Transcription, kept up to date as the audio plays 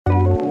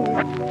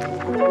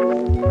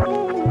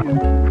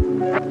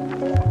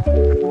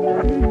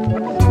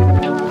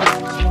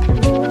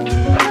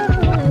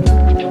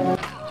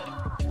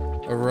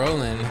We're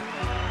rolling.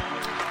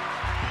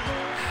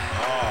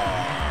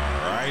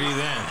 Alrighty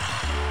then.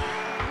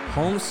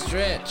 Home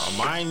stretch.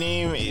 My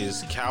name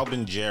is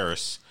Calvin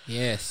Jarris.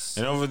 Yes.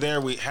 And over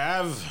there we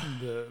have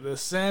The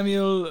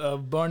Samuel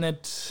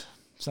Barnett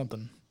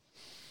something.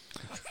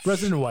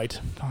 President White.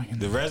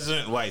 the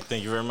resident white.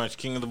 Thank you very much,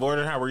 King of the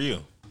Border. How are you?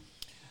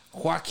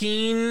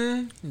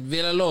 Joaquin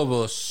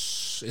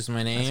Villalobos is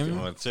my name.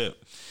 Well, that's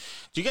it.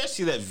 Do you guys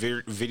see that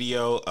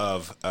video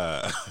of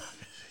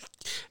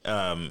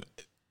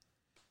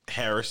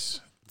Harris,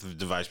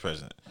 the vice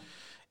president,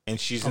 and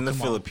she's in the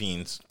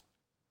Philippines,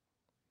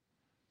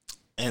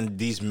 and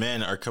these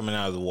men are coming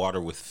out of the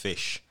water with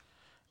fish,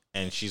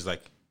 and she's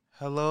like,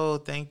 "Hello,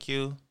 thank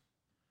you.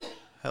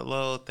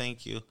 Hello,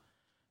 thank you,"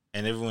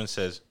 and everyone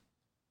says,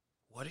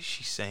 "What is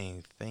she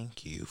saying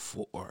thank you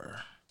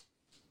for?"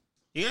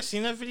 You guys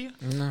seen that video?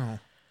 No.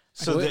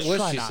 So What's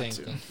try she not saying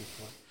to. thank you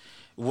for?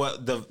 well,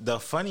 the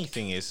funny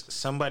thing is,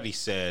 somebody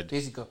said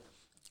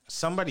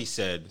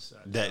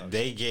that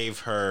they gave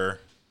her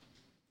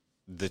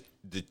the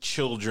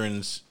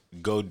children's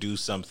go do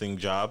something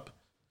job.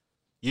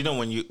 You know,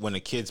 when a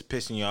kid's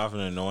pissing you off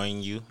and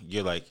annoying you,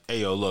 you're like, "Hey,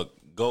 yo, look,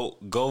 go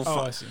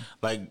I see.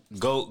 like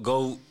go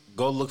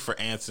look for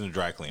ants in the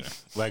dry cleaner.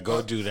 Like,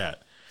 go do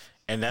that."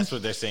 And that's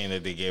what they're saying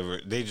that they gave her.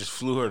 They just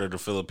flew her to the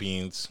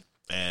Philippines,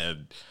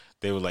 and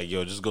they were like,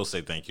 "Yo, just go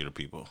say thank you to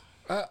people.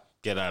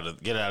 Get out of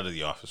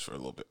the office for a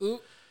little bit."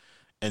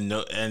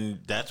 And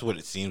that's what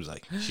it seems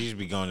like. She should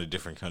be going to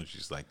different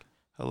countries. Like,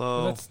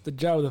 "Hello, That's the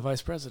job of the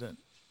vice president.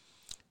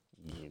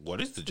 what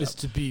is the job?" Is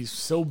to be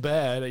so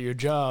bad at your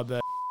job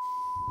that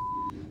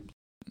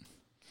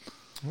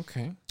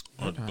Okay.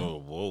 Oh,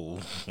 whoa!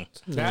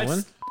 New one.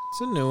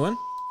 It's a new one.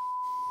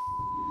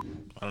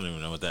 I don't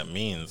even know what that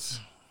means.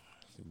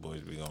 You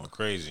boys be going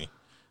crazy.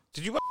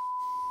 Did you?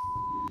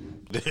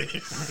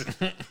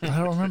 I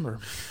don't remember.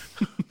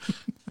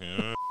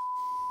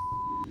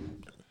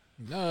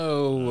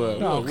 No.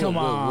 No, come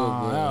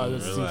on. whoa. Oh,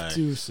 that's Relax.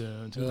 too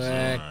soon. Too soon.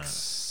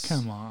 Relax.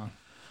 Come on.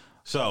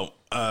 So,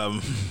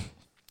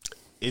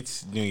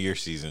 it's New Year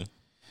season.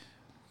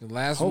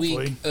 Last Hopefully.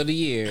 week of the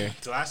year.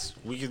 The last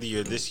week of the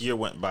year, this year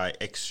went by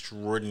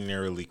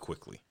extraordinarily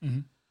quickly.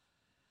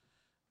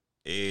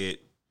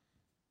 It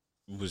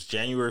was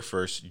January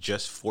 1st,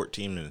 just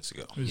 14 minutes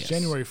ago. It was Yes.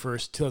 January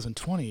 1st,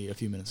 2020, a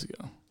few minutes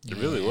ago. It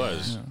really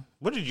was. Yeah.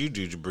 What did you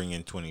do to bring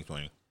in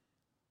 2020?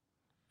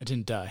 I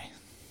didn't die.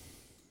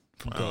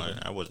 From Well, COVID.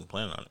 I wasn't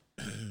planning on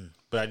it.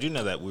 But I do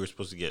know that we were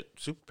supposed to get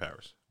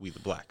superpowers, we the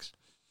blacks.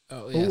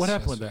 Oh, Well, what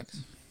happened with that?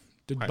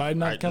 Did Biden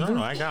not come through?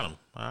 No, I got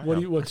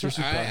him. What's your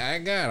super? I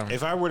got him.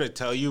 If I were to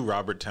tell you,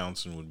 Robert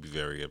Townsend would be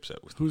very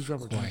upset with me. Who's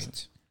Robert Johnson?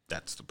 White.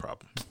 That's the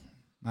problem.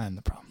 I am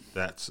the problem.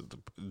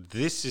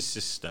 This is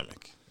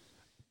systemic.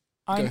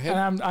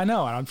 ahead. I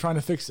know, and I'm trying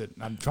to fix it.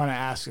 I'm trying to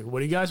ask, what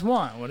do you guys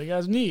want? What do you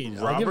guys need?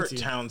 I'll give it Robert to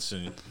you.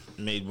 Townsend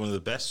made one of the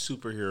best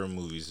superhero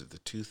movies of the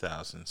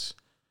 2000s,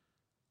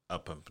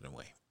 Up and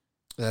Away.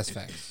 That's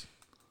facts.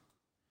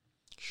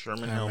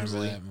 Sherman I remember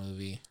Hemsley. that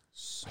movie.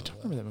 So I don't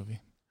remember that movie.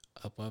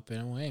 Up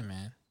and away,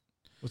 man.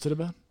 What's it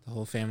about? The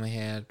whole family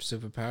had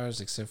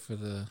superpowers except for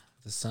the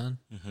son.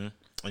 Mm-hmm.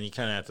 And you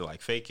kind of have to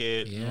like fake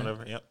it Yeah. and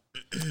whatever. Yep.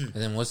 And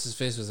then what's his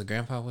face was the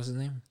grandpa? What's his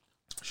name?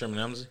 Sherman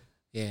Hemsley.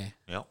 Yeah.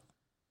 Yep.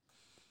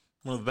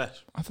 One of the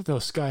best. I thought that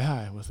was Sky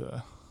High with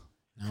Kurt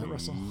No,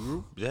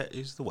 Russell. That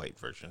is the white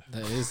version.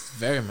 that is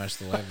very much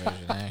the white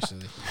version,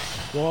 actually.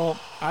 Well,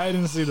 I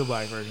didn't see the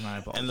black version. I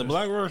apologize. And the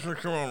black version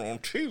came out on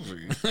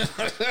TV.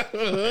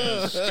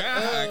 And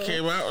Sky High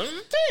came out in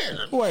the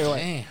theater.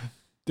 Wait.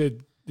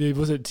 Damn.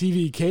 Was it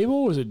TV cable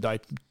or was it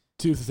like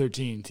 2 to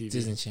 13 TV?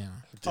 Disney Channel.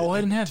 Oh,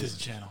 I didn't have Disney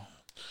Channel.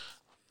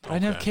 I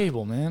didn't have Okay.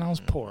 cable, man. I was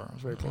poor. I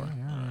was very poor.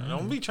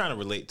 Don't be trying to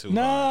relate to.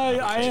 No,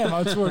 I am.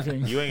 I was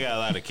working. You ain't got a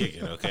lot of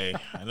kicking, okay?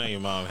 I know your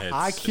mom had.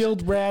 I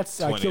killed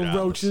rats. I killed $20.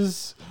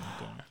 roaches.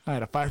 I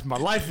had a fight for my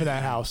life in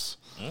that house.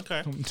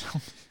 Okay.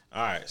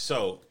 All right.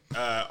 So,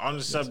 on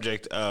the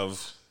subject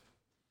of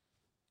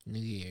New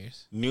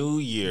Year's. New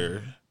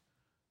Year,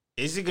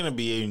 is it going to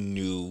be a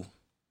new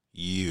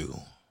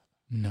you,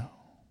 No.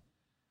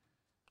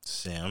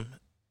 Sam?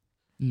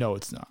 No,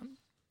 it's not.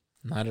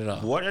 Not at all.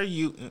 What are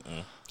you?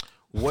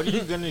 What are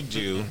you going to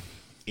do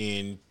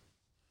in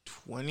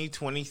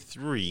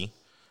 2023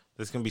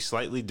 that's going to be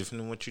slightly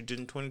different than what you did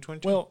in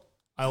 2022? Well,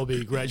 I will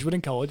be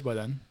graduating college by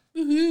then.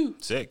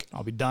 Sick.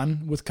 I'll be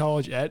done with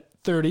college at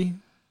 30,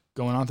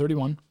 going on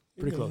 31.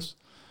 Pretty close.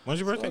 When's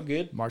your birthday?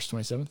 good. March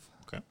 27th,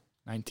 Okay.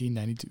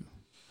 1992.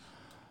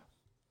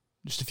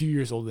 Just a few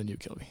years older than you,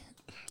 Kilby.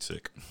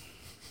 Sick.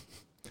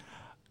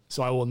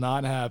 So I will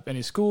not have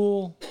any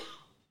school.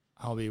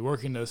 I'll be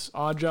working this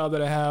odd job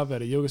that I have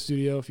at a yoga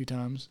studio a few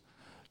times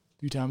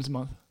a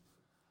month.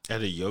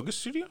 At a yoga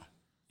studio?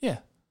 Yeah.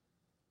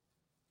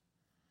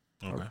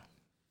 Okay.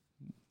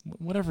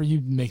 Whatever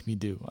you make me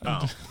do.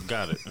 Oh,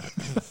 got it.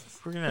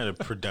 We're going to have a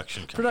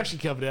production company. Production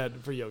company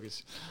for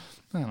yogas.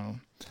 I don't know.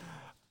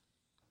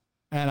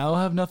 and I'll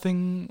have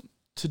nothing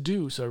to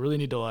do. So I really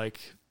need to like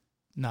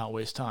not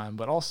waste time,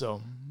 but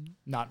also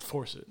not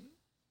force it.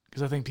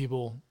 Because I think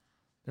people,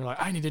 they're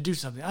like, I need to do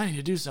something. I need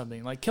to do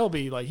something. Like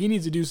Kelby, like he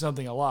needs to do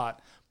something a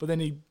lot, but then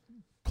he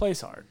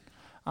plays hard.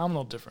 I'm a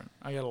little different.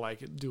 I gotta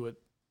like do it.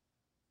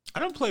 I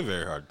don't play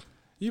very hard.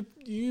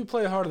 You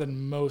play harder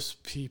than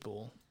most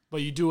people,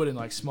 but you do it in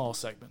like small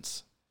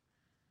segments.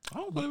 I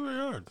don't play very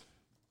hard.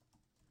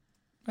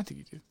 I think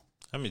you do.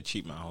 I've been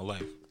cheap my whole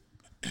life.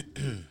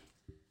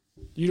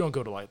 You don't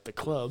go to like the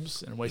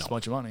clubs and waste No. a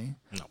bunch of money,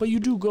 No. but you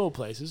do go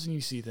places and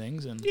you see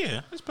things. And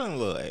Yeah, I spent a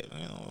little,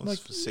 Like-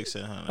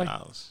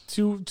 $600-$700.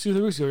 two,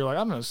 3 weeks ago, you're like,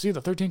 I'm gonna see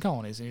the 13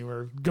 colonies, and you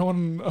were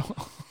going.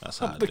 That's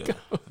how I the do it.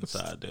 That's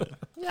how I do it.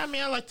 Yeah, I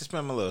mean, I like to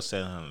spend my little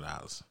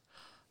 $700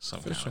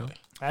 some kind of way.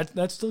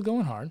 That's still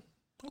going hard.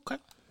 Okay,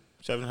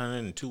 700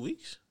 in 2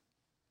 weeks.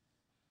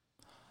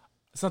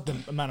 It's not the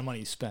amount of money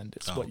you spend;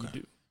 it's Oh, what you okay.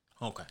 do.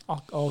 Okay,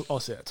 I'll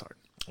say that's hard,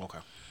 okay.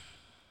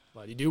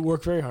 but you do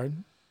work very hard.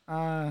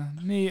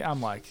 Me,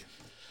 I'm like,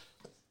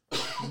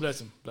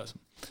 bless him. I'm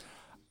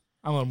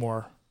a little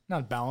more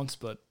not balanced,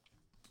 but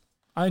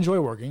I enjoy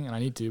working and I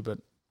need to, but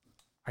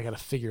I got to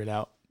figure it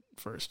out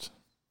first.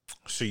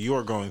 So you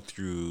are going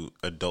through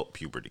adult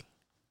puberty.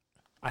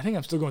 I think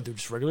I'm still going through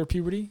just regular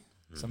puberty.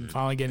 So I'm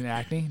finally getting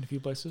acne in a few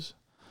places,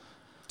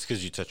 It's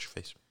because you touch your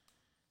face.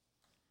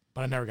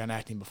 but I've never gotten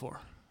acne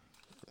before.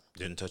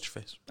 Didn't touch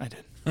your face. I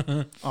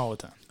did all the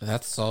time.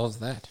 That solves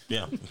that.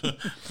 Yeah.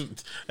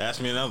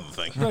 Ask me another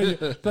thing.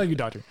 Thank you,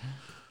 doctor.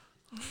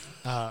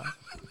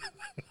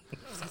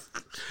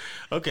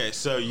 Okay,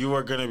 so you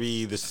are going to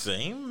be the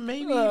same,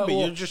 maybe, well- but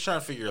you're just trying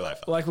to figure your life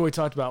out. Like what we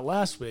talked about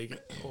last week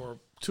or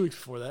 2 weeks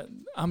before that,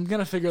 I'm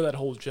gonna figure that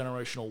whole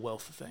generational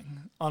wealth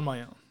thing on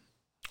my own.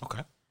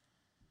 Okay.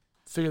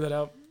 Figure that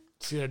out.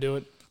 See how to do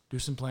it. Do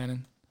some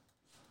planning.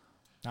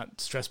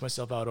 Not stress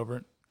myself out over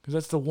it. Because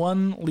that's the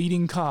one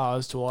leading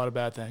cause to a lot of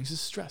bad things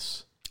is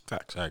stress.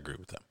 Facts. I agree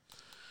with that.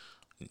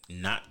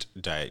 Not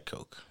Diet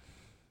Coke.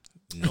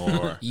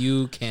 Nor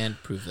You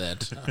can't prove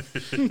that.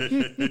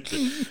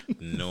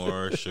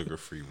 nor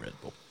sugar-free Red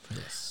Bull.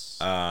 Yes.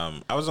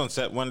 I was on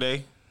set one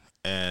day,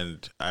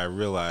 and I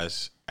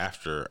realized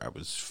after I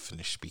was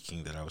finished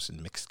speaking that I was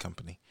in mixed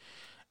company.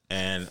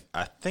 And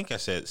I think I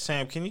said,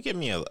 Sam, can you get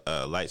me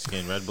a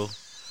light-skinned Red Bull?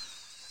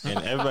 And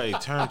everybody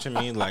turned to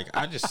me like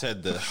I just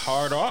said the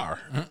hard R.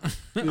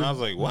 And I was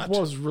like, what?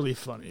 What was really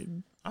funny?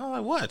 I was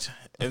like, what?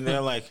 And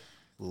they're like,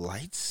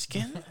 light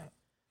skin?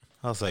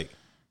 I was like,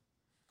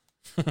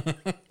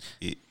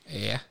 Yeah.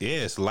 yeah,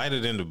 it's lighter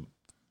than the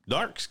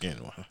dark skin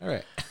one. All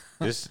right.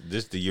 This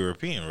the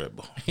European Red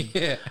Bull.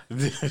 Yeah.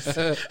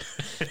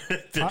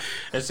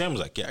 And Sam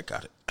was like, yeah, I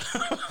got it.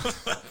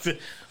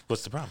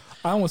 What's the problem?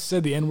 I almost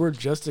said the N word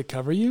just to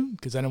cover you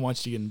because I didn't want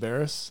you to get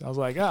embarrassed. I was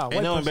like,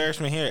 Ain't no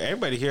embarrassment here.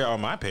 Everybody here on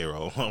my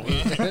payroll.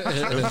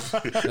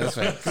 That's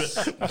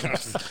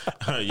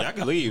right. Y'all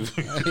can leave.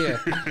 Yeah.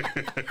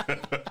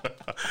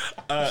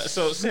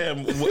 So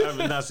Sam,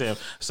 not Sam,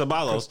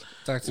 Sabalos,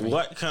 Talk to me.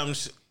 what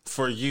comes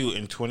for you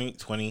in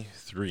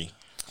 2023?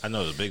 I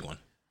know it's a big one.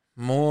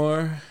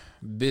 More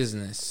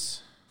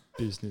business.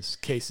 business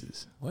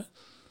cases. What?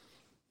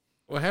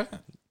 What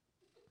happened?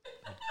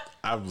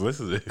 I've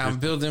listened to I'm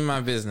building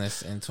my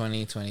business in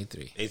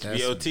 2023.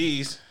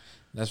 HBOTs.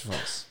 That's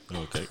false.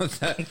 Okay.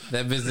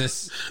 that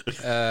business,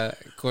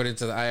 according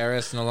to the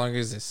IRS, no longer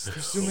exists.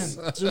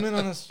 Zoom in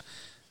on us.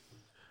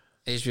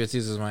 HBOTs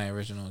was my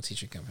original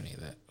teaching company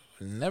that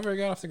never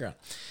got off the ground.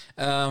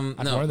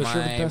 I've No, learned the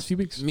shirt the my past few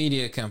weeks.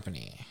 media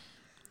company,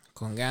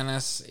 Con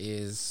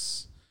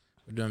Ganas,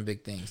 we're doing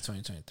big things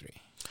 2023.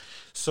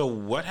 So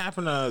what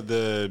happened to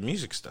the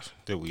music stuff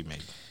that we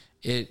made?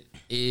 It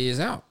is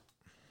out.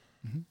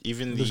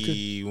 Even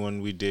the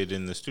one we did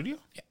in the studio?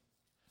 Yeah.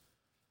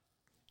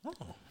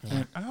 Oh.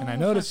 And I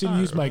noticed you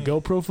didn't use my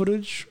GoPro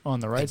footage on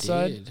the right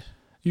side. Did.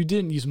 You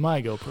didn't use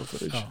my GoPro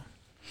footage. Oh.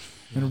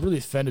 And it really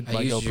offended I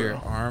my used your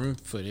GoPro. arm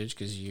footage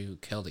because you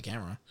held the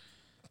camera.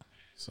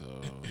 So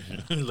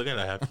Look at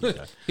how happy you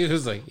got. he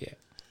was like,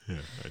 yeah.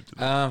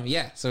 Yeah,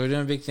 Yeah, so we're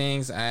doing big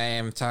things. I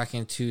am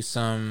talking to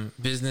some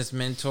business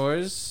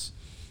mentors.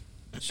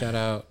 Shout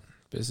out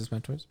business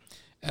mentors.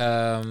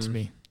 It's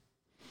me.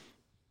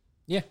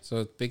 Yeah,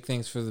 so big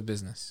things for the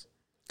business.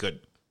 Good.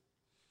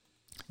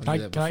 I'll Can do I-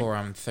 that can I- before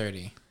I'm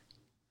 30.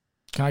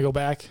 Can I go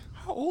back?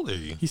 How old are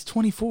you? He's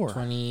 24.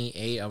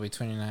 28, I'll be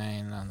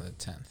 29 on the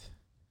 10th.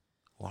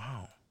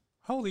 Wow.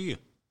 How old are you?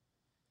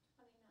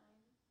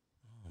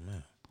 Oh,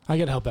 man. I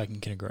got help back in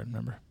kindergarten,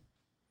 remember?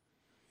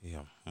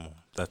 Yeah. Well,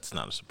 that's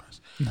not a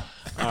surprise. No.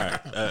 All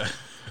right.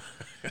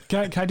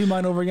 Can I do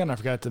mine over again? I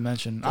forgot to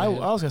mention. I ahead.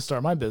 was going to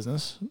start my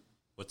business.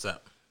 What's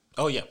that?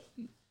 Oh, yeah.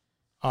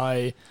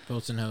 I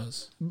Boats and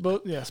hose.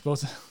 both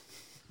both.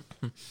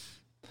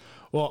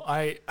 Well,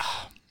 I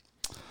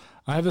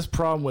have this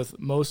problem with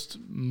most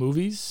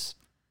movies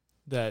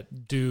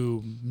that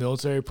do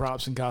military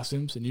props and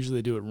costumes, and usually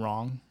they do it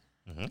wrong,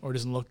 or it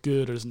doesn't look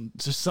good, or doesn't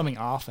it's just something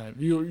off, and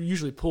it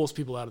usually pulls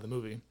people out of the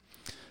movie.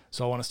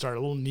 So I want to start a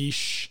little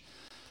niche,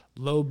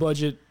 low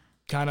budget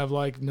kind of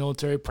like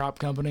military prop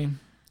company,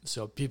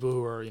 So people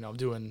who are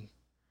doing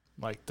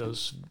like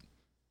those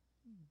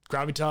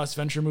gravitas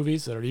venture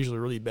movies that are usually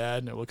really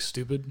bad and it looks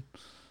stupid,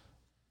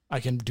 I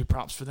can do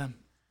props for them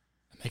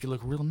and make it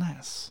look real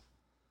nice.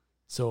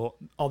 So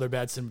all their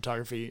bad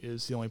cinematography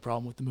is the only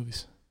problem with the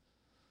movies.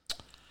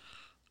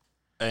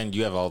 And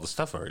you have all the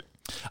stuff already.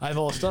 I have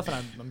all the stuff,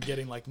 and I'm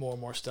getting like more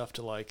and more stuff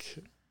to like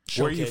showcase.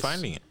 Where are you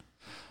finding it?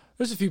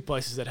 There's a few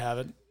places that have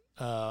it.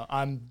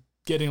 I'm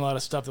getting a lot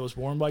of stuff that was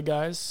worn by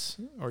guys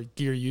or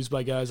gear used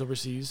by guys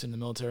overseas in the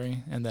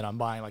military, and then I'm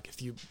buying like a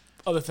few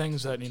other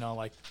things that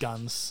like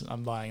guns.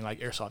 I'm buying like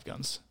airsoft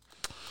guns.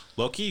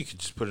 Loki, you could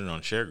just put it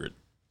on ShareGrid.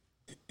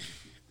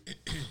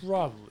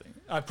 Probably.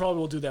 I probably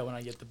will do that when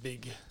I get the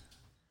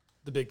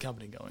big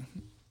company going.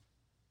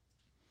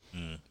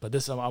 But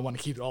this I want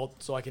to keep it all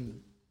so I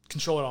can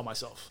control it all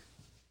myself.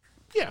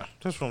 Yeah,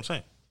 that's what I'm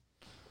saying.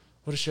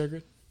 What is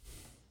ShareGrid?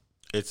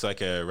 It's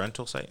like a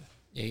rental site.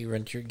 Yeah, you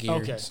rent your gear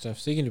and stuff,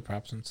 so you can do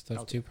props and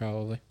stuff too,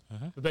 probably.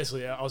 But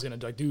basically, I was gonna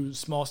like do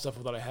small stuff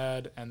with what I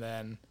had, and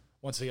then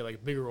once I get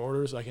like bigger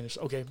orders, I can just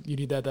you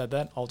need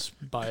that. I'll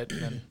just buy it.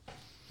 And then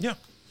Yeah.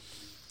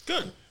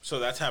 Good. So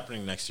that's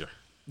happening next year.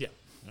 yeah,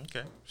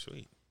 Okay,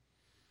 sweet.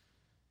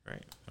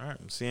 Right. All right.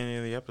 See any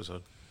of the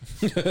episode.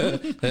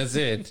 That's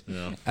it.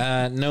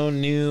 Yeah. No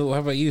new. How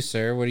about you,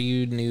 sir? What are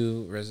you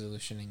new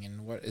resolutioning,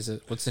 and what is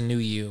it? What's the new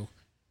you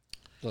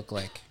look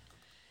like?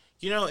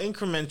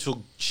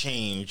 Incremental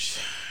change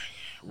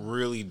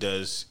really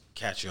does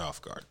catch you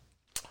off guard.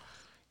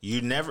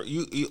 You never,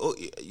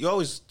 you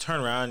always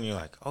turn around and you're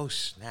like, oh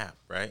snap,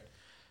 right?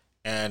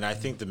 And I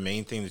think the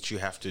main thing that you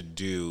have to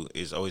do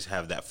is always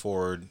have that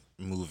forward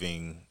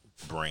moving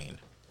brain,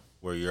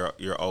 where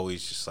you're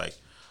always just like,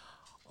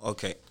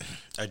 okay,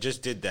 I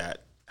just did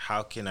that.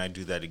 How can I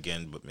do that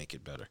again but make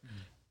it better?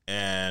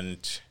 And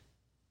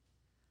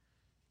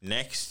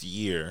next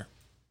year,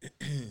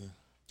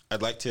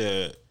 I'd like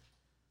to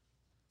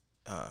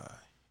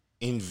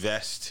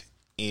invest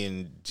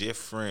in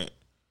different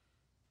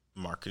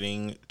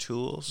marketing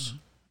tools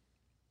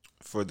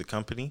for the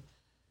company.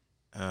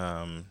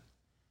 I'm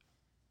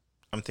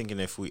thinking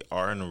if we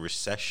are in a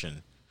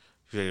recession,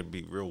 you got to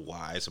be real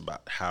wise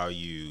about how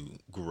you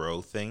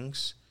grow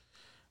things.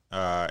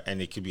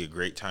 And it could be a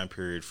great time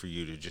period for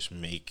you to just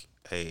make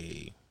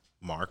a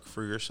mark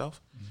for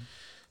yourself.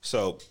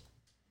 So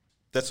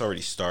that's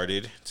already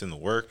started. It's in the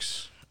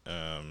works.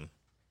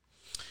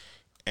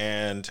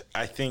 And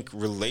I think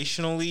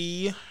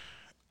relationally,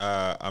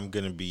 I'm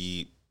going to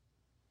be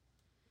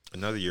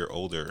another year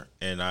older.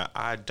 And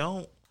I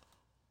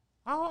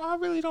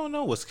really don't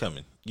know what's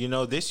coming.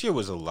 This year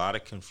was a lot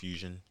of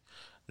confusion.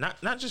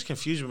 Not just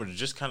confusion, but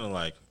just kind of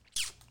like,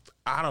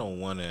 I don't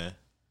want to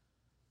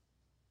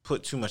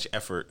put too much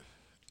effort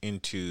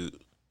into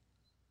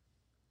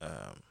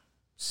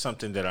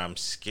something that I'm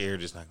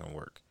scared is not going to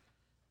work.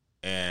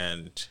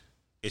 And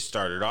it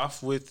started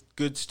off with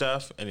good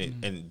stuff,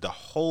 and the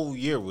whole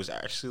year was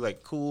actually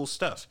like cool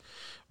stuff.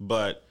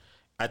 But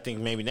I think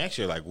maybe next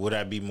year, like, would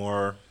I be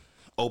more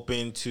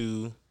open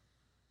to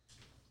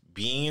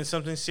being in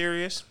something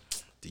serious?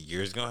 The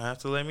year's gonna have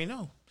to let me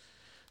know.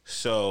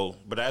 So,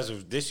 but as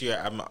of this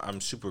year, I'm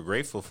super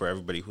grateful for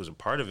everybody who's a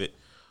part of it,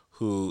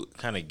 who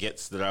kind of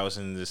gets that I was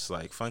in this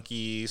like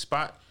funky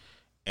spot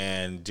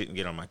and didn't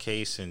get on my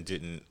case and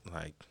didn't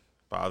like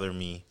bother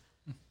me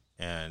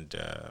and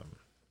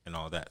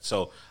all that.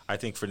 So I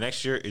think for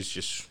next year it's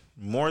just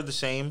more of the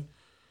same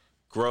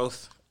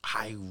growth.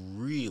 I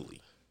really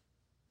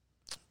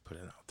put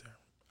it out there.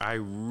 I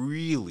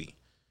really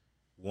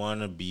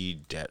want to be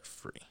debt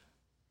free.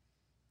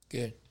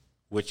 Good.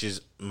 Which is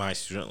my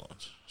student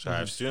loans. So I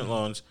have student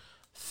loans.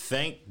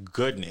 Thank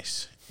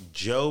goodness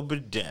Joe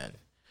Biden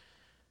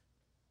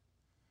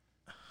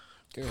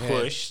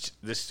pushed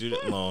the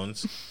student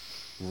loans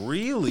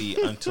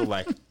really until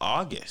like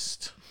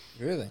August.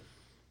 Really?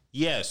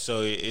 Yeah,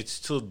 so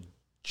it's till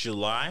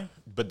July,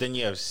 but then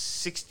you have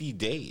 60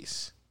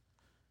 days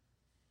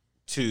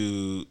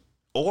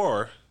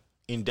or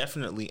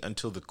indefinitely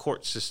until the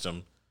court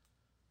system,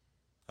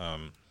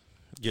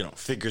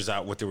 figures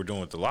out what they were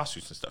doing with the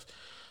lawsuits and stuff.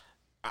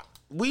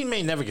 We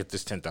may never get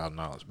this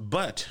 $10,000,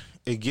 but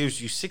it gives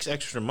you 6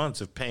 extra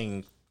months of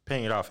paying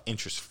it off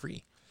interest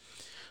free.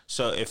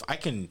 So if I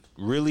can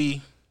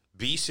really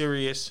be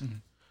serious,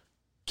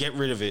 get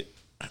rid of it,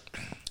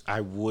 I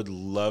would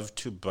love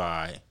to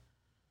buy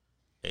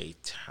a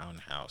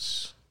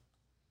townhouse.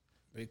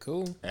 Very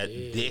cool. At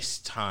this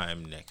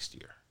time next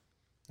year.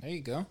 There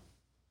you go.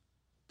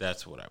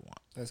 That's what I want.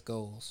 That's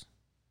goals.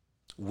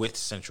 With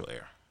central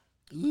air.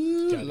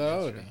 Ooh,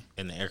 Lord.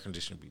 And the air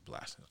conditioner be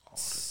blasting all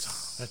the time.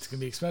 that's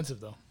gonna be expensive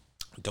though.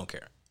 Don't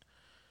care.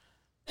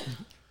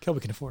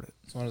 Kelby can afford it.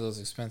 It's one of those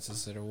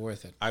expenses that are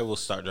worth it. I will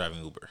start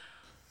driving Uber.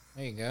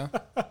 There you go.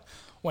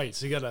 Wait,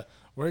 so you gotta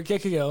work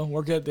at KKO,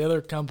 work at the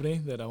other company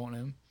that I want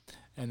him,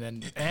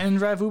 and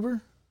drive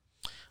Uber?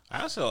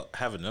 I also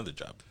have another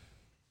job.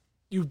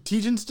 You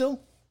teaching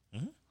still?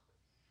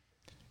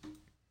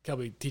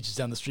 Kelby teaches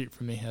down the street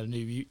from me at a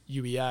new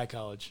UEI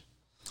college.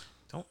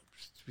 Don't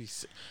be.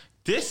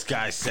 This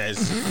guy says,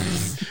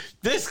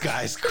 this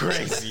guy's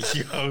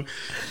crazy, yo.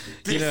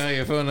 You know how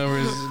your phone number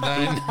is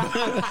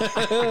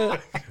 9.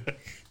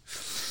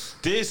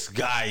 This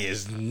guy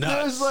is There's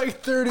nuts.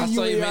 like 30 I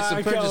saw you made some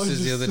UEI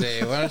purchases the colleges. other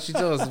day. Why don't you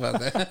tell us about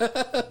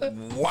that?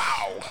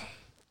 Wow.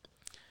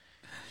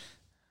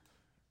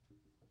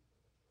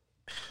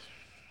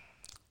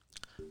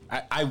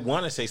 I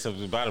want to say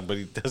something about it, but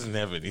he doesn't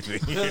have anything.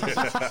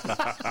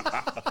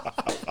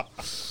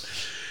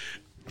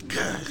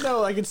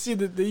 No, I can see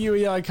the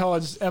UEI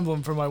college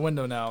emblem from my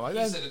window now. Like,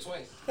 that's it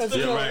twice. that's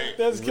Yeah, Kelly. right.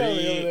 That's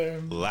Kelly over there.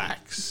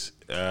 Relax.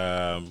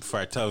 Before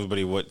I tell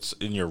everybody what's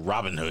in your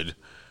Robin Hood.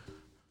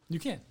 You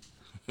can.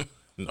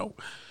 No.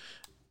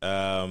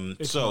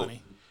 It's So,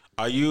 money.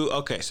 are you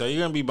okay? So, you're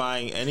gonna be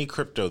buying any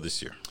crypto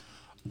this year?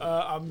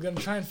 I'm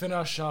gonna try and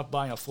finish off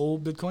buying a full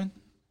Bitcoin.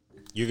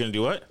 You're gonna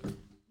do what?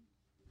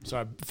 So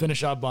I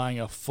finish off buying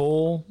a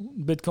full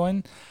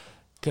Bitcoin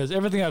because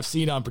everything I've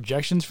seen on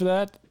projections for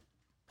that,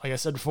 like I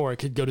said before, it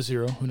could go to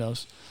zero. Who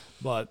knows?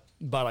 But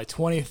by like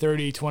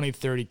 2030,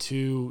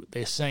 2032,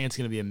 they're saying it's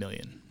going to be 1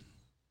 million.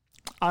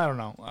 I don't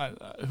know.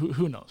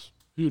 Who knows?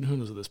 Who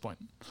knows at this point?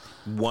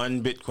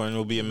 One Bitcoin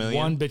will be $1 million.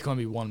 One Bitcoin will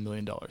be $1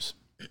 million. That's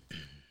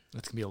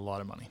going to be a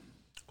lot of money.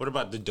 What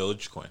about the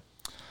Dogecoin?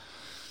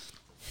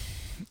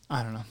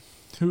 I don't know.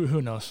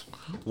 Who knows?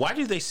 Why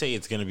do they say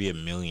it's gonna be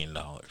 $1 million?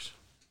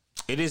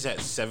 It is at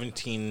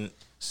 17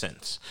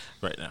 cents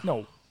right now.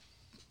 No.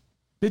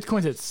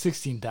 Bitcoin's at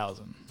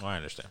 16,000. Oh, I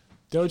understand.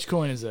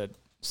 Dogecoin is at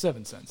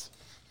 7 cents.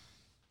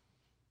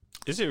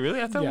 Is it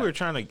really? I thought Yeah. we were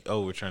trying to.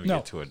 Oh, we're trying to No.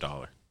 get to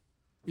 $1.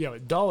 Yeah,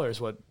 but dollar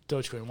is what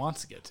Dogecoin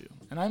wants to get to.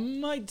 And I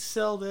might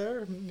sell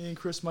there. Me and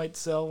Chris might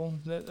sell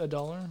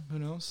 $1. Who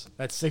knows?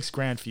 That's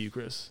 $6,000 for you,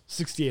 Chris.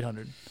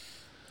 6,800.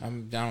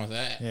 I'm down with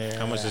that. Yeah.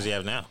 How much does he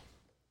have now?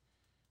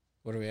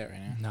 What are we at right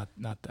now?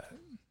 Not that.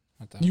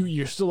 Not that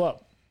You're still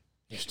up.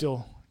 You're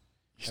still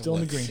At in the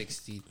what, green.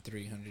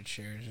 6,300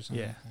 shares or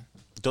something. Yeah.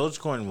 Like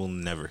Dogecoin will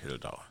never hit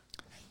 $1.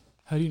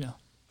 How do you know?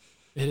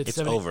 It hit It's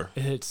over.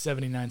 It hit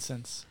 79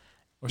 cents.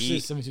 Or Ye-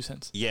 72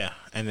 cents. Yeah,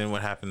 and then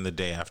what happened the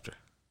day after?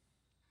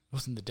 It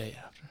wasn't the day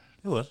after.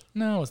 It was.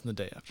 No, it wasn't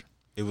the day after.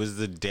 It was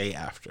the day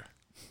after,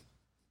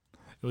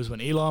 It was when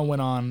Elon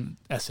went on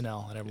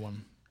SNL and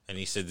everyone and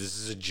he said, "This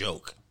is a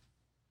joke."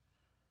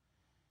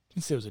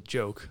 didn't say it was a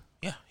joke.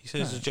 Yeah, he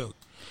said it's a joke.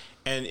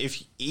 And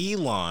if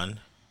Elon,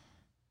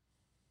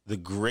 the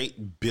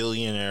great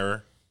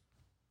billionaire,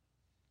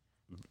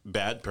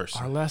 bad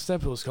person, Our last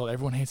episode was called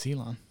Everyone Hates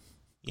Elon.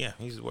 yeah,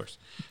 he's the worst.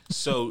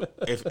 So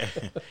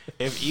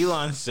if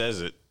Elon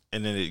says it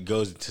and then it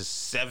goes to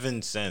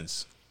 7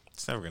 cents,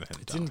 it's never gonna hit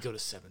It $1. didn't go to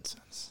 7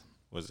 cents.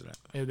 Was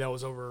it? That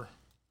was over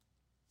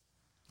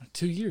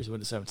 2 years. It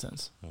went to 7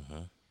 cents.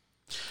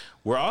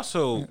 We're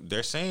also,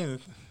 they're saying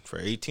for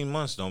 18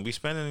 months, don't be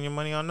spending your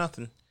money on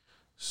nothing.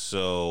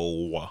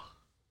 So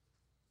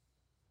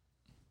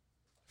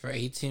For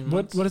 18 What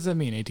months? what does that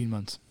mean? 18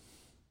 months.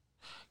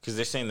 because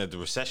they're saying that the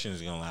recession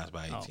is going to last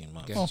by 18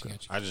 months. Gotcha, Okay.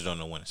 gotcha. I just don't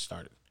know when it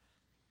started.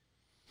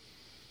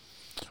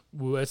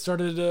 Well, it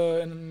started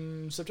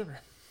in September.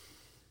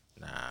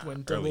 Nah,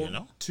 When earlier,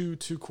 no? two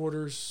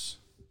quarters.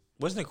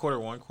 Wasn't it quarter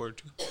 1, quarter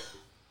 2?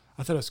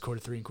 I thought it was quarter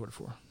 3 and quarter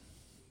 4.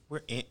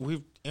 We're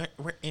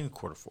in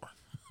quarter 4.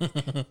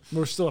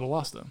 We're still at a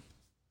loss though.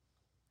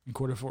 In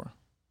quarter 4,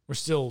 we're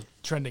still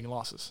trending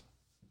losses.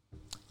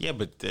 Yeah,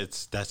 but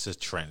that's a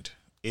trend.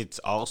 It's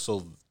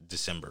also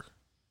December.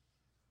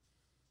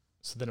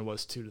 So then it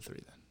was 2 to 3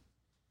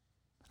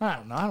 then. I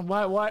don't know.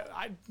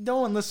 Why no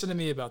one listen to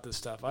me about this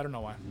stuff. I don't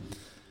know why.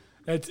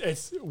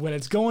 It's when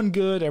it's going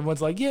good,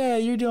 everyone's like, "Yeah,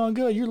 you're doing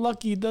good. You're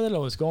lucky." When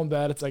it's going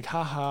bad, it's like,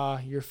 "Haha,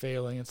 you're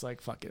failing." It's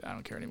like, "Fuck it. I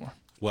don't care anymore."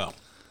 Well,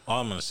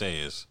 all I'm going to say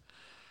is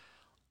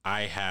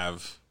I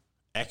have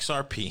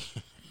XRP.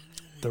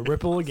 The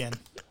Ripple again.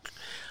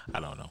 I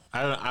don't know.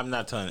 I'm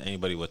not telling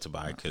anybody what to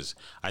buy because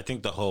I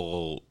think the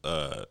whole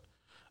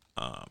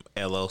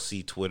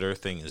LLC Twitter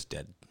thing is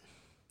dead.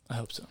 I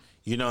hope so.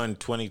 You know, in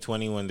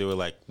 2020 when they were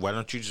like, "Why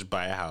don't you just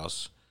buy a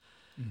house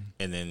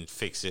and then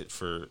fix it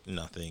for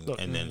nothing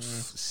Look. and then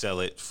sell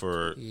it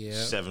for Yep.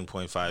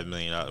 $7.5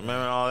 million?" Remember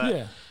all that?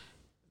 Yeah,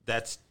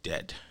 That's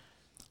dead.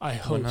 I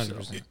hope so.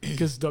 100%.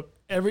 Because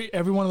every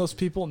one of those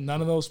people,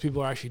 none of those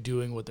people are actually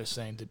doing what they're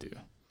saying to do.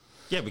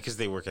 Yeah, because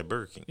they work at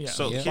Burger King. Yeah.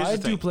 So Yeah. here's Buy a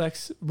the thing.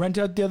 duplex, rent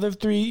out the other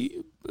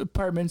 3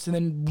 apartments, and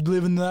then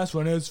live in the last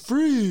one. It's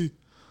free.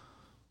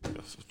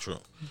 True.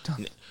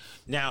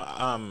 Now,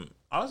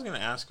 I was going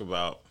to ask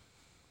about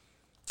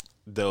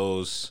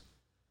those.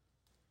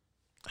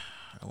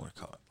 I want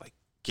to call it like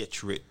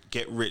get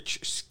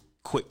rich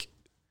quick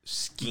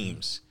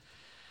schemes.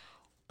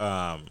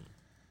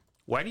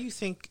 Why do you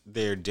think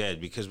they're dead?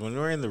 Because when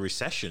we're in the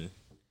recession,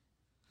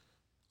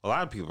 a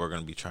lot of people are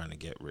going to be trying to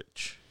get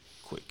rich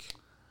quick.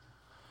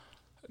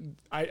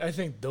 I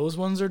think those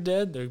ones are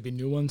dead. There'll be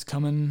new ones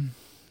coming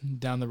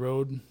down the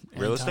road.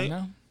 Real anytime estate?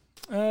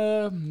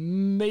 now.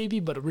 Maybe,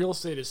 but real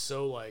estate is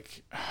so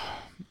like,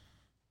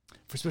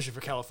 especially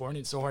for California,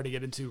 it's so hard to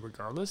get into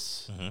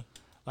regardless. Mhm.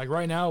 Like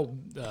right now,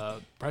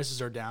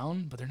 prices are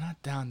down, but they're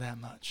not down that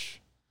much.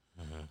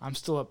 I'm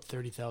still up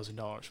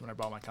 $30,000 when I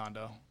bought my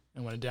condo,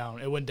 and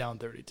it went down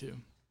 32.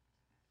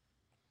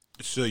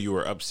 So you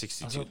were up I was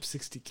 62, up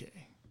 60K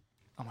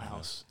on my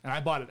house, and I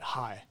bought it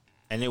high.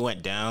 and it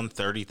went down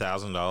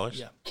 $30,000.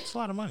 Yeah. It's a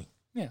lot of money.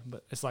 Yeah,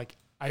 but it's like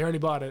I already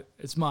bought it.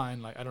 It's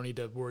mine. Like I don't need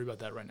to worry about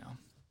that right now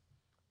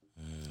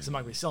because I'm not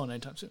gonna be selling it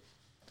anytime soon.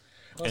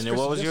 Well, And then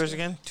what was yours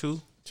again?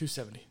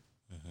 270.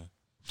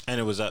 And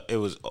it was up. It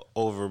was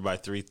over by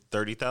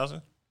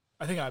 30,000.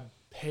 I think I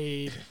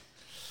paid.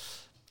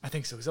 I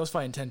think so because I was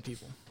fighting 10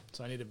 people,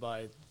 so I needed to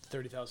buy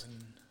 30,000.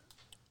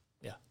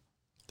 Yeah,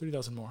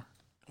 30,000 more.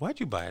 Why'd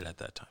you buy it at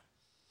that time?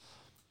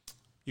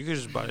 You could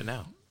just bought it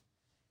now.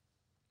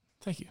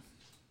 Thank you.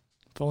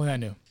 If only I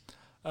knew.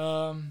 I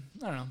don't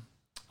know.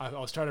 I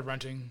was tired of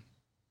renting.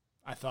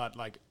 I thought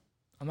like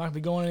I'm not gonna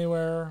be going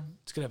anywhere.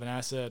 It's gonna have an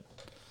asset.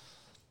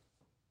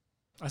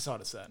 I saw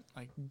it as that,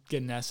 like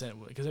get an asset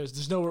because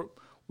there's no.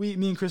 Me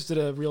and Chris did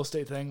a real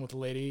estate thing with a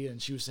lady, and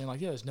she was saying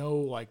like, yeah, there's no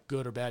like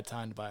good or bad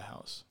time to buy a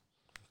house.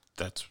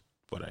 That's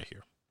what I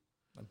hear.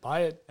 Like,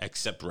 buy it.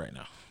 Except right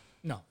now.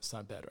 No, it's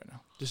not bad right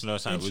now. Just No,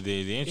 it's not.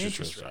 The interest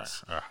interest rates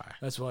rates. are high.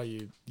 That's why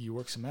you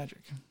work some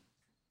magic.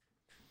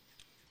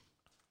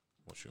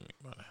 What you mean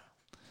by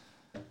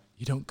that?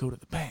 You don't go to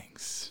the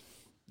banks.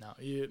 No,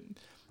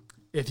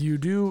 if you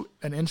do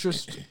an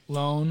interest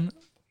loan,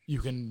 you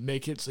can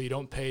make it so you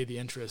don't pay the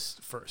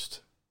interest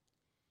first.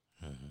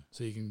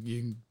 So you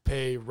can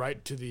pay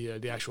right to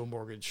the actual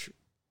mortgage,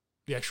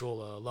 the actual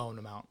loan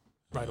amount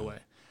right away,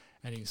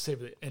 and you can save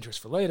the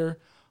interest for later.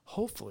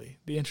 Hopefully,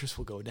 the interest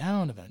will go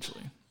down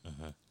eventually,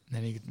 and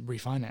then you can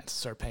refinance,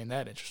 start paying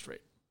that interest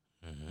rate.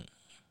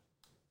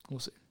 We'll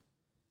see.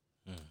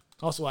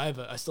 Also, I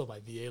still have my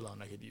VA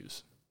loan I could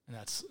use, and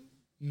that's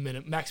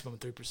maximum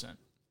 3%.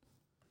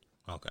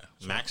 Okay.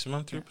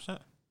 Maximum 3%?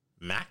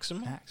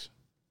 Maximum? Max.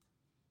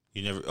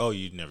 You never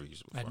used it I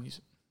before. didn't use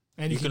it.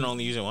 And You can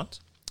only use it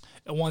once?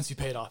 and once you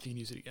pay it off, you can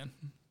use it again.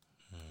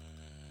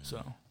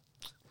 So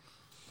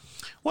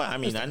Well, I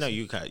mean, I know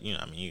you got,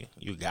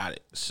 you got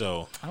it.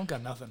 So I don't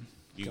got nothing.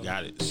 you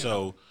got it.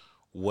 So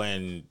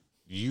when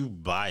you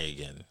buy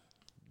again,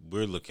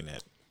 we're looking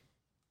at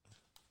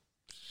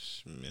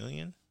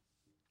million.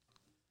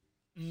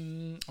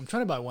 I'm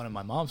trying to buy one in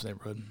my mom's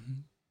neighborhood.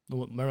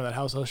 Remember that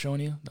house I was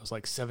showing you? That was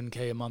like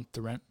 $7K a month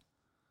to rent.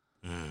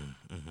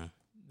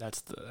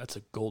 That's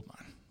a gold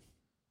mine.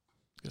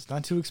 It's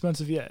not too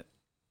expensive yet,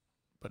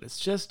 but it's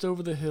just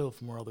over the hill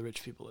from where all the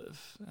rich people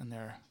live, and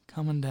they're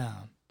coming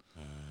down.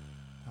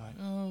 I'm like,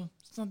 oh,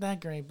 it's not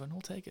that great, but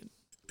we'll take it.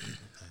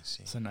 I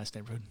see. It's a nice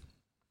neighborhood.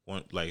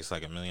 It's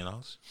like $1 million.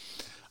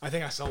 I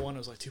think I saw one. It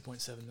was like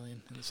 2.7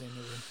 million in the same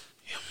neighborhood.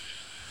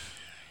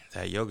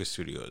 That yoga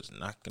studio is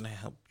not going to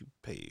help you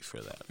pay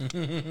for that.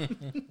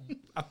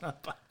 I'm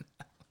not buying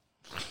that.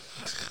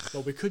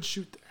 Well, we could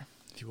shoot there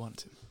if you wanted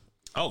to.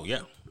 Oh,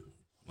 yeah.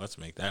 Let's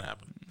make that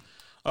happen.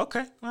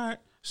 Okay. All right.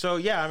 So,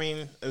 yeah, I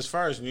mean, as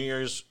far as New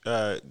Year's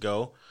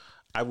go,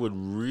 I would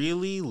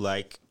really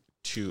like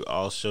to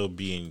also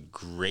be in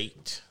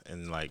great,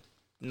 and like,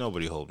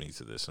 nobody hold me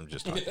to this. I'm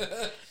just talking.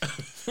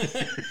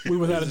 We,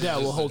 without a This is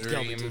doubt, will just a hold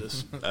Kelvin to dream.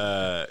 this.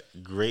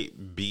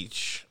 Great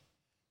beach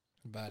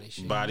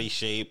Body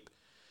shape.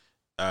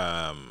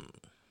 And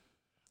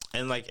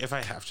like, if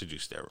I have to do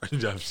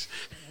steroids,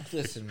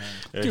 Listen, man.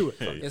 Do it.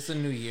 It's a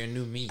new year,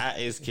 new me. I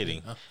is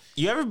kidding.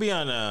 You ever be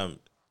on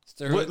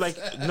Steroids. what, like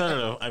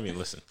no. I mean,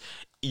 listen,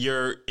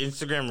 your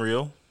Instagram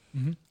reel.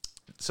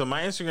 So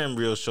my Instagram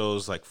reel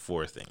shows like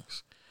 4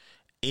 things: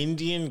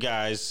 Indian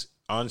guys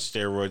on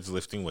steroids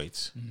lifting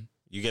weights.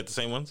 You get the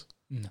same ones?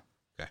 No.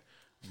 Okay.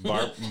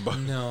 No,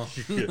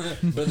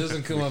 but it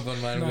doesn't come up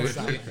on mine. No, it's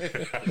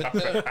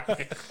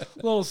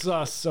Little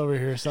sus over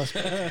here. Sus.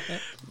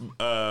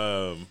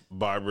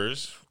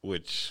 Barbers,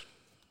 which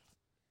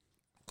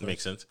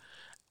makes sense,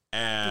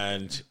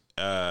 and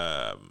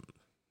let's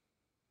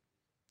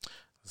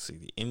see,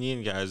 the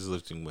Indian guys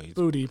lifting weights.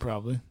 Booty,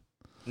 probably.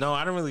 No,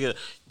 I don't really get it.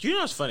 Do you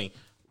know what's funny?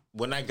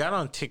 When I got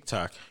on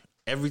TikTok,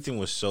 everything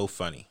was so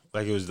funny.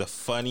 Like, it was the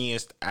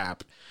funniest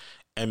app.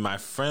 And my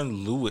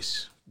friend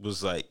Lewis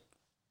was like,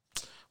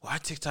 why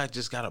TikTok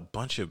just got a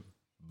bunch of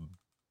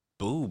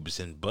boobs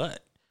and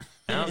butt?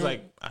 And I was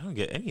like, I don't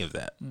get any of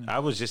that. I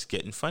was just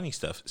getting funny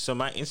stuff. So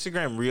my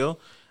Instagram reel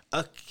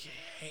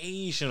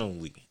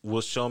occasionally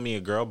will show me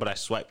a girl, but I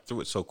swipe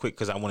through it so quick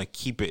because I want to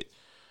keep it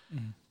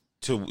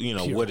to,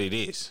 Pure. what it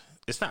is.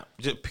 It's not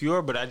just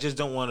pure, but I just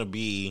don't want to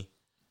be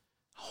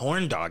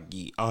horn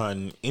doggy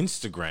on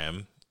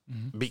Instagram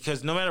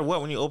because no matter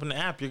what, when you open the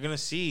app, you're going to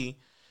see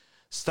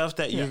stuff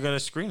that you're going to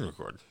screen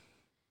record.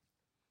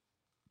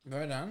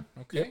 Right on.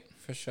 Okay,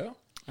 for sure.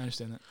 I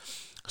understand that.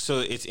 So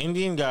it's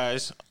Indian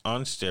guys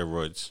on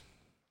steroids,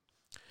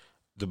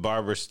 the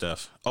barber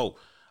stuff. Oh,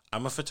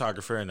 I'm a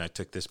photographer and I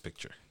took this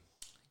picture.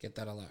 Get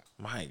that a lot.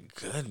 My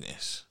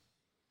goodness.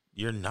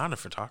 You're not a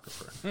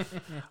photographer.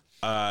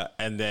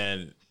 And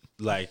then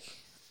like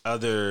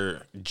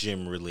other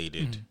gym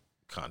related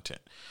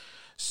content.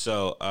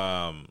 So,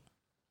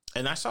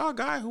 and I saw a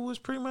guy who was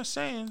pretty much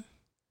saying,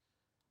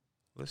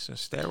 listen,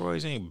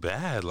 steroids ain't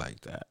bad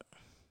like that.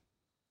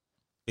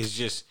 It's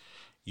just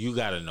you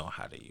got to know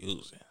how to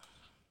use it.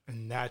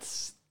 And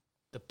that's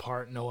the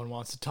part no one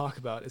wants to talk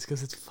about. Is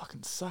because it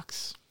fucking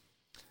sucks.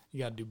 You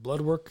got to do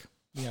blood work.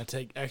 You got to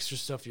take extra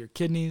stuff for your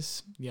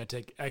kidneys. You got to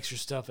take extra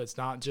stuff that's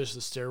not just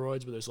the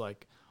steroids, but there's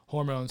like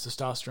hormones,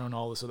 testosterone,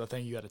 all this other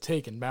thing you got to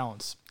take and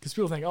balance. Because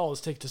people think, oh,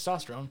 let's take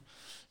testosterone,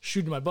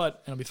 shoot in my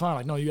butt, and I'll be fine.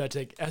 Like, no, you got to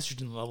take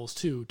estrogen levels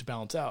too to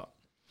balance out.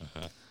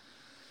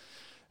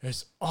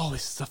 There's all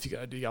this stuff you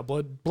got to do. You got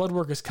blood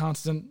work is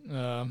constant.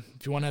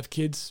 If you want to have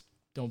kids,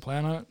 don't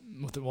plan on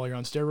it while you're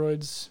on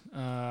steroids.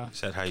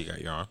 Is that how you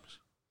got your arms?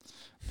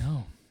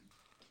 No.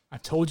 I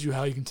told you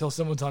how you can tell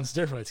someone's on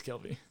steroids,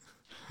 Kelby.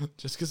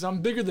 Just because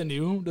I'm bigger than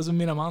you doesn't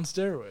mean I'm on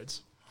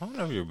steroids. I don't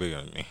know if you're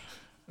bigger than me.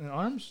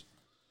 Arms?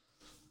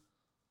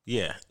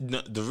 Yeah.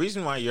 No, the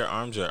reason why your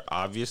arms are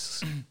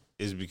obvious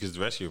is because the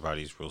rest of your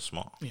body is real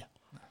small. Yeah.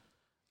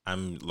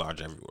 I'm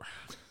large everywhere.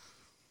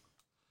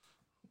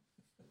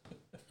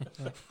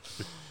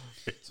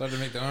 It's hard to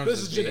make the arms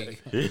This as is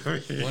big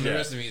genetic. when the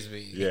rest of me is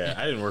big. Yeah,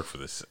 I didn't work for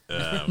this.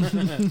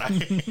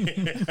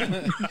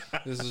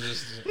 This is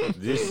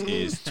just This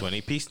is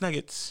 20-piece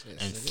nuggets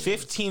Yes, and it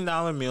is.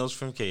 $15 meals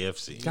from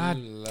KFC. God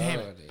damn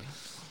it. Lordy.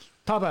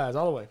 Popeyes,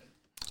 all the way.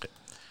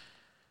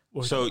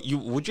 So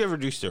would you ever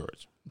do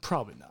steroids?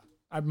 Probably not.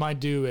 I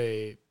might do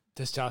a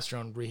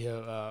testosterone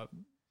rehab,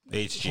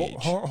 HGH.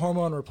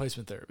 hormone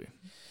replacement therapy.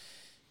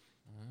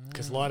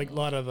 Because a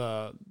lot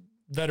of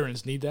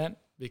veterans need that.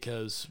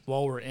 Because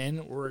while we're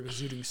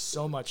exuding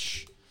so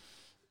much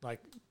like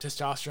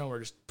testosterone, we're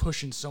just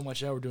pushing so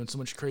much out, we're doing so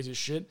much crazy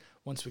shit.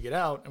 Once we get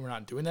out and we're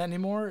not doing that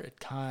anymore, it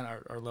kind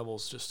of our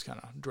levels just kind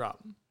of drop.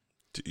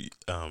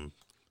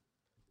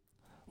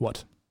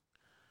 What?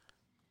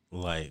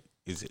 Like,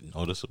 is it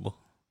noticeable?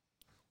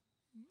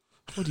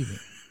 What do you mean?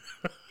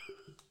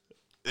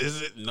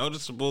 Is it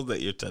noticeable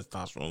that your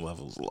testosterone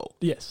level is low?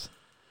 Yes.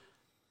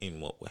 In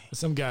what way?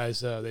 Some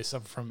guys they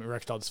suffer from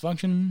erectile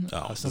dysfunction.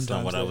 Oh, that's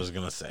not what I was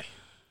gonna say.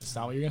 It's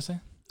not what you're gonna say.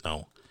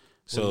 No.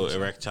 So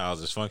erectile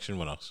dysfunction.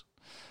 What else?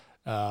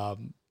 So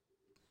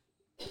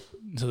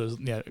there's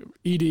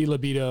ED,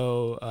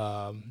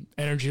 libido,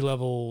 energy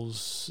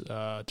levels,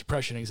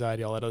 depression,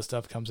 anxiety, all that other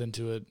stuff comes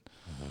into it.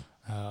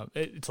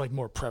 It's like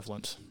more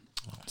prevalent.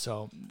 So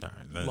All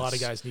right, a lot of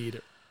guys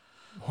need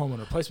hormone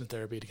replacement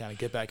therapy to kind of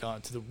get back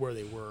on to where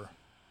they were.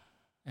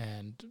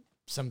 And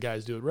some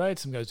guys do it right,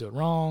 some guys do it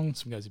wrong,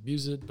 some guys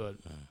abuse it, but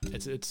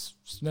it's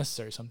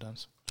necessary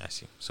sometimes. I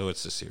see. So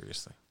it's a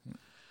serious thing.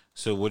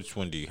 So which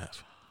one do you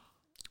have?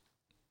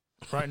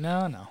 Right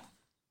now, no.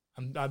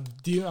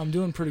 I'm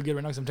doing pretty good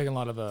right now because I'm taking a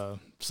lot of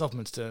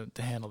supplements to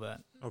handle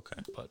that. Okay.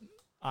 But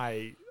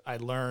I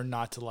learned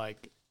not to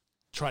like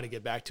try to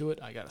get back to it.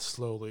 I got to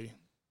slowly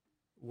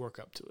work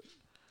up to it.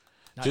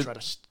 Not Just- try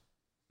to.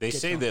 They Get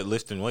say going. that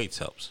lifting weights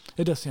helps.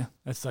 It does, yeah.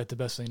 That's like the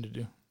best thing to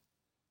do.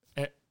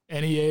 At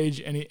any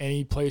age,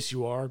 any place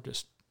you are,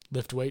 just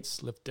lift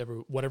weights,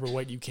 whatever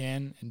weight you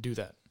can, and do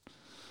that.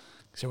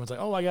 Because everyone's like,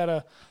 "Oh, I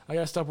gotta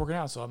stop working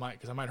out, so I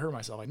might hurt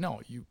myself." Like,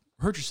 no, you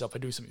hurt yourself by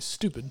doing something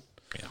stupid.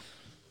 Yeah.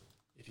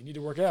 If you need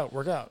to work out,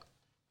 work out.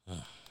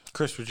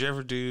 Chris, would you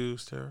ever do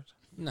steroids?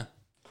 No, Of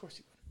course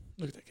you would.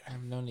 Look at that I guy.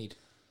 have no need.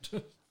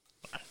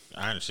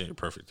 I understand you're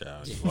perfect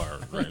how you are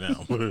right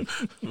now. But,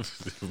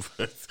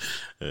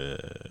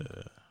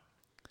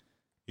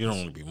 you don't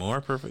want to be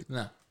more perfect?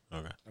 No,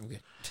 Okay. I'm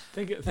good.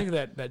 Think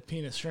of that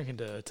penis shrinking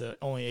to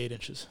only 8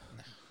 inches.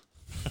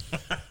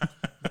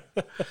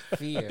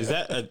 Fear. Is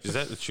that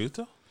the truth,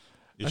 though?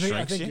 It I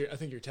shrinks you?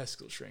 think your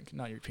testicles shrink,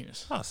 not your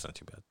penis. Oh, that's not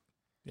too bad.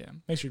 Yeah,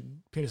 makes your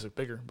penis look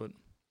bigger, but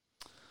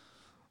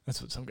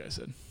that's what some guy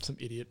said. Some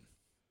idiot,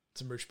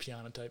 some Rich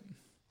Piana type.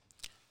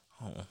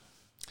 Oh,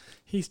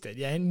 He's dead.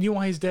 Yeah, and you know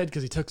why he's dead?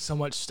 Because he took so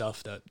much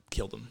stuff that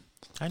killed him.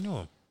 I knew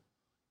him.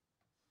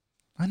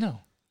 I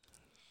know,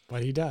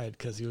 but he died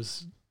because he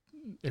was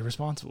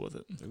irresponsible with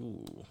it.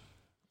 Ooh.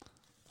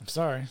 I'm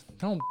sorry.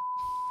 Don't.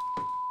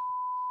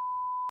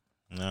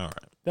 All right.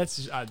 That's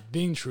just,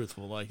 being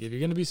truthful. Like if you're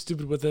gonna be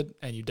stupid with it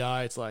and you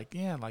die, it's like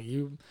like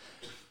you.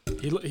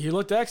 He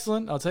looked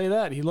excellent. I'll tell you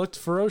that. He looked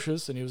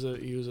ferocious, and he was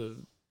a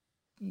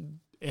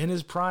in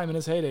his prime, in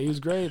his heyday. He was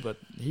great, but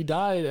he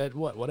died at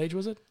what? What age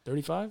was it?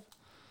 35,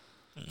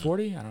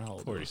 40? I don't know.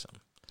 40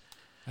 something.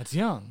 That's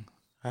young.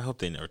 I hope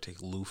they never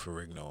take Lou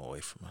Ferrigno away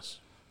from us.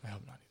 I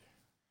hope not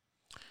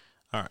either.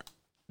 All right.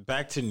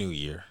 Back to New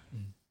Year.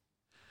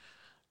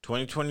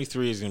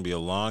 2023 is going to be a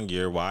long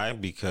year. Why?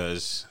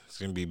 Because it's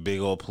going to be big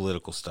old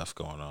political stuff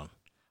going on.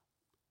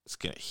 It's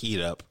going to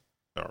heat up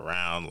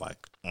around like...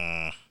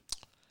 Oh,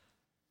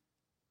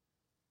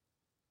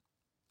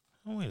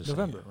 wait a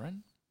November, second. right?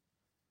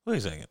 Wait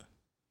a second.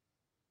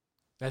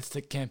 That's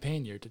the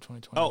campaign year to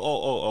 2020.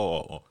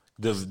 Oh.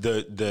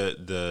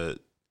 The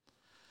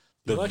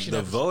election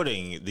happens-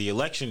 voting, the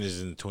election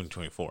is in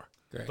 2024.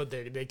 Great. But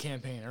they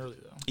campaign early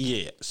though.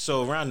 Yeah.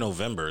 So around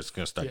November, it's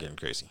going to start Yeah. getting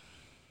crazy.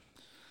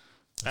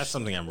 That's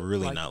something I'm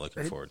really Like, not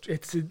looking forward to.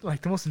 It's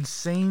like the most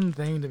insane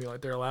thing to me.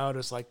 Like they're allowed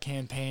us like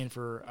campaign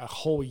for a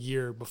whole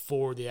year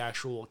before the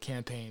actual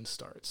campaign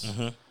starts.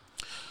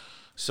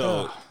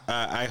 So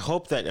I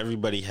hope that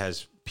everybody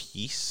has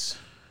peace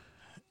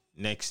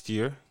next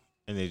year,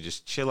 and they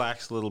just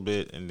chillax a little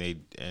bit,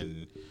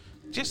 and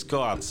just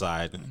go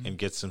outside and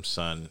get some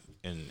sun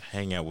and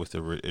hang out with the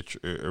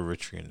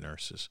Eritrean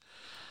nurses.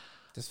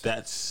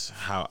 That's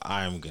how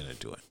I'm gonna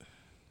do it.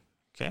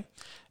 Okay.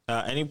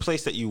 Any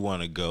place that you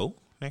want to go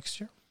next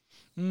year?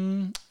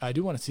 I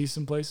do want to see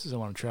some places. I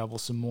want to travel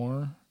some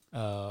more.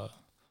 I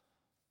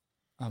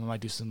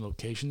might do some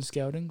location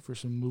scouting for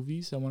some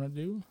movies I want to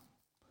do.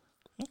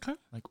 Okay.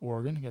 Like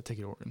Oregon. I got to take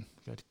you to Oregon.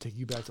 Got to take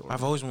you back to Oregon.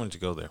 I've always wanted to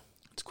go there.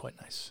 It's quite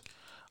nice.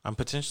 I'm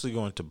potentially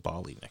going to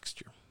Bali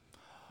next year.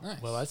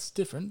 Nice. Well, that's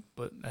different,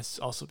 but that's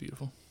also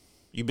beautiful.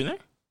 You been there?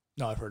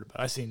 No, I've heard about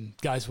it. I've seen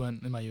guys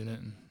went in my unit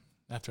and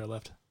after I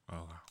left. Oh,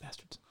 wow.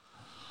 Bastards.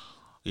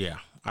 Yeah,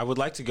 I would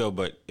like to go,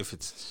 but if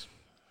it's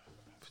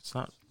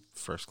not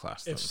first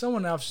class, then If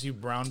someone offers you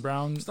brown,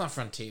 it's not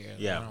Frontier.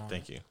 yeah,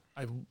 thank you.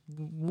 I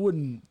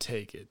wouldn't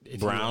take it. If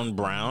Brown.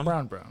 Brown.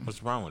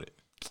 What's wrong with it?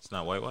 It's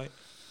not white.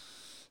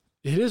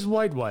 It is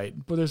white,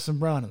 but there's some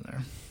brown in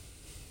there.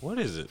 What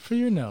is it? For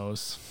your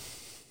nose.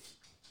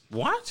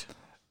 What?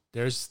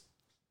 There's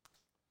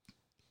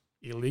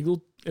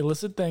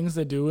illicit things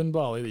they do in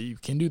Bali that you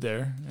can do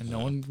there, and no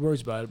one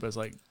worries about it, but it's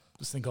like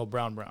this thing called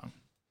brown.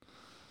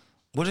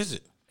 What is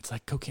it? It's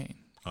like cocaine,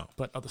 Oh.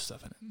 but other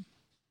stuff in it.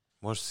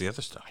 What's the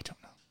other stuff? I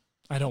don't know.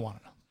 I don't want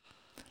to know.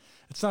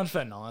 It's not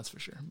fentanyl, that's for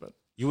sure, but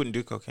You wouldn't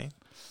do cocaine?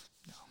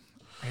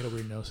 I had a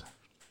weird nose.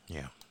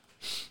 Yeah.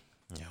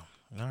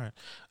 All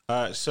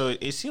right. So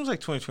it seems like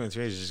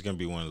 2023 is just going to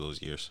be one of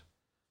those years.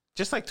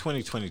 Just like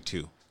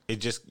 2022.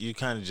 You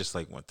kind of just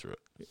like went through it.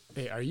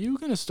 Hey, are you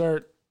going to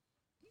start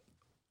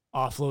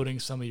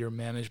offloading some of your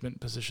management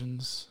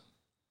positions?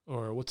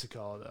 Or what's it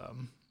called?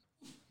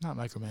 Not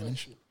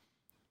micromanage.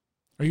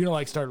 Are you going to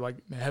like start like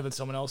having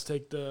someone else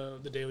take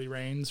the daily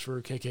reins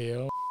for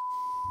KKO?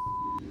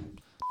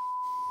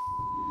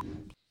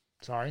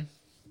 Sorry.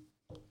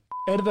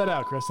 Edit that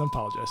out, Chris. I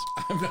apologize.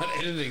 I'm not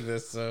editing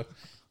this, so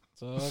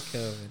it's all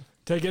Kelvin.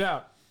 Take it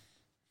out.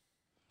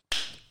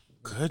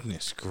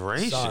 Goodness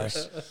gracious.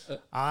 Sorry.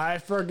 I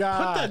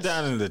forgot. Put that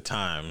down in the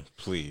time,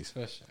 please.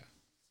 For sure.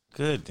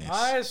 Goodness.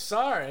 I'm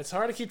sorry. It's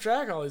hard to keep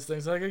track of all these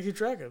things. I gotta keep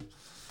track of.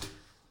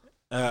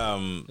 Tell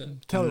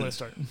me when to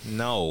start.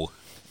 No.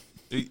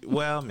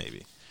 Well,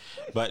 maybe.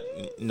 But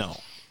no.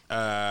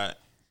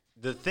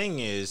 The thing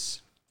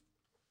is,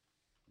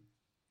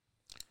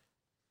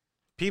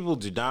 people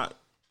do not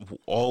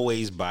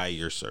always buy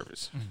your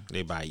service.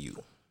 They buy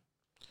you.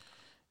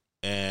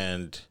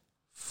 And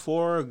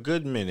for a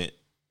good minute,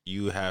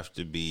 you have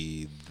to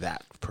be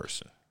that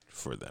person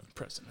for them.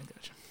 Preston, I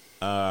got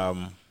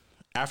you.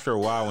 After a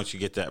while, once you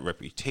get that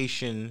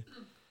reputation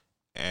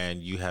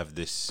and you have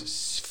this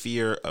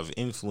sphere of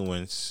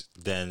influence,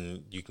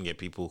 then you can get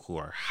people who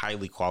are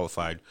highly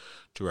qualified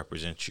to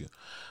represent you.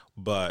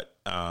 But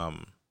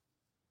the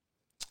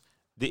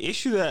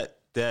issue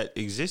that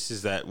exists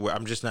is that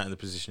I'm just not in the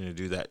position to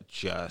do that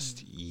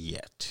just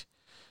yet.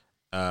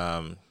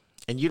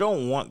 And you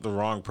don't want the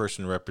wrong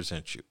person to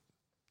represent you.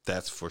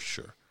 That's for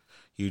sure.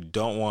 You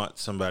don't want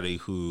somebody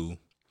who's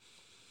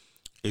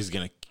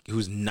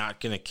not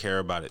gonna care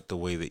about it the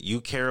way that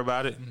you care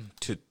about it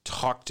to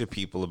talk to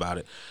people about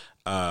it.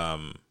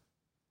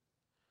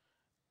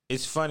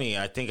 It's funny.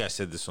 I think I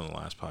said this on the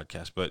last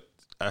podcast, but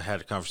I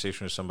had a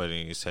conversation with somebody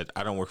and he said,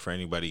 "I don't work for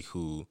anybody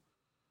who's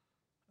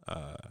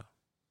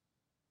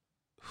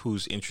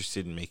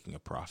interested in making a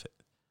profit."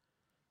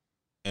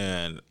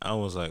 And I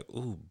was like,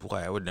 "Ooh, boy,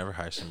 I would never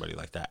hire somebody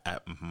like that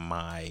at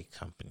my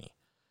company."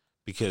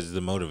 Because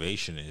the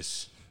motivation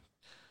is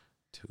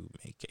to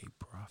make a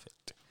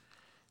profit.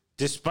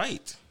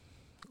 Despite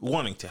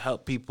wanting to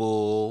help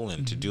people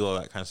and to do all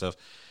that kind of stuff,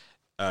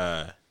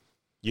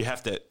 you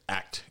have to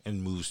act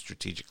and move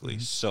strategically.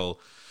 So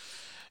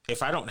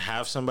if I don't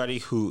have somebody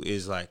who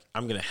is like,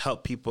 I'm going to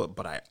help people,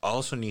 but I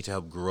also need to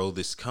help grow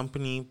this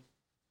company,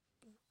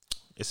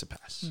 it's a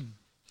pass.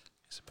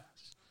 It's a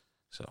pass.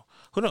 So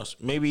who knows?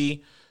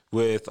 Maybe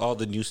with all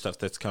the new stuff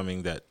that's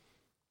coming that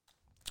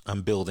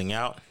I'm building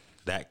out,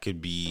 that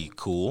could be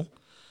cool,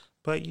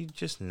 but you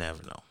just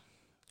never know.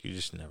 You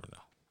just never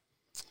know.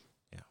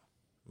 Yeah,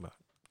 but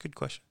good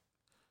question.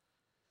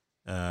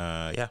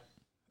 Yeah.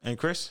 And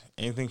Chris,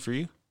 anything for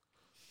you?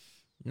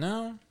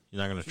 No,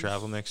 You're not going to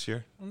travel next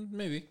year?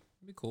 maybe.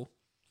 It'd be cool.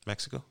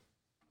 Mexico?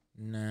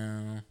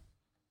 No.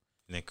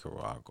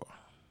 Nicaragua?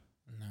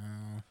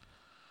 No.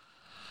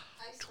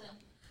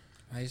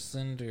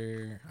 Iceland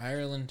or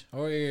Ireland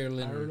or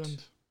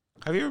Ireland.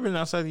 Have you ever been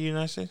outside the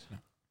United States? No.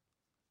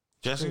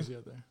 Jessica? Crazy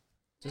out there.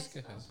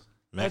 Jessica has.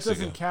 That Mexico.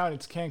 doesn't count.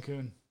 It's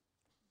Cancun.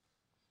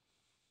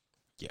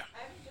 Yeah, I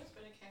haven't just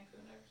been to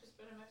Cancun. I've just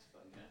been to Mexico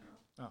in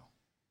general.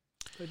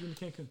 Played you in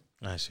Cancun.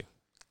 I see.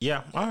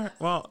 Yeah, all right.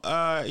 Well,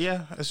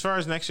 yeah, as far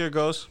as next year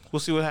goes, we'll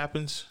see what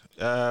happens.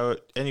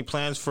 Any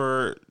plans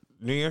for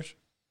New Year's?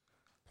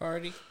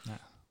 Party.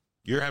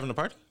 You're having a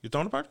party? You're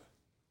throwing a party?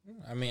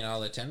 I mean,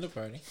 I'll attend the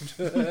party.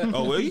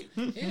 Oh, will you?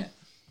 Yeah.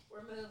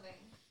 We're moving.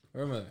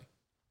 We're moving.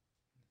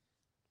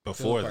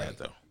 Before Party.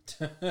 that,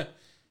 though.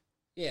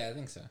 Yeah, I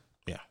think so.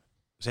 Yeah.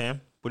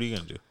 Sam, what are you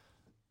going to do?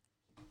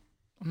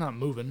 I'm not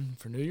moving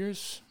for New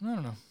Year's. I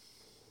don't know.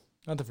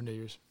 Nothing for New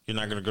Year's. You're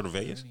not gonna go to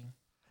Vegas?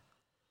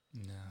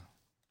 No.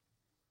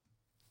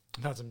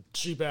 I've had some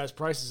cheap ass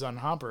prices on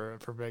Hopper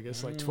for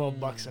Vegas, like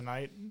 $12 a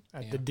night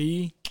at the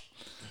D.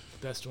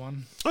 Best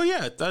one. Oh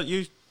yeah, I thought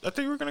you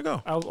were gonna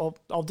go.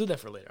 I'll do that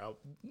for later.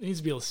 It needs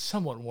to be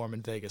somewhat warm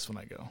in Vegas when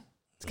I go.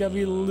 It's got to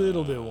be a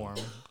little bit warm.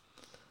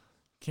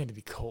 Can't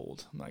be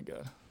cold. I'm not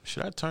good.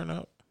 Should I turn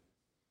up?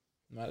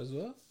 Might as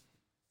well.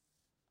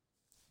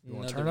 You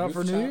want to turn up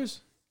for New Year's?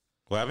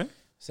 What happened?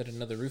 Said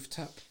another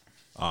rooftop.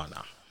 Oh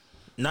no,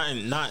 not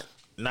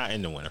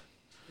in the winter.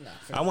 Nah,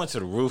 I went to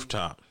the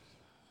rooftop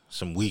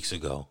some weeks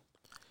ago,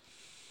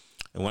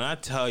 and when I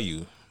tell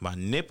you, my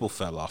nipple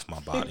fell off my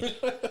body.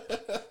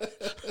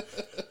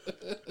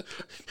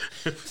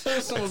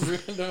 so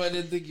random. I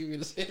didn't think you were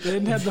gonna say that. They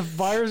didn't have the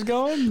fires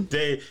going?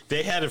 They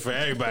had it for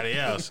everybody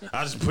else.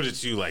 I'll just put it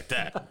to you like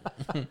that.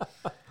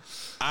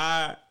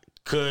 I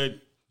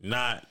could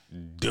not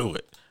do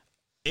it.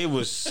 It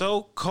was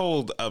so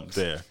cold up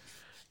there.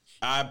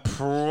 I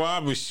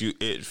promise you,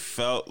 it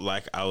felt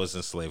like I was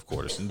in slave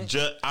quarters.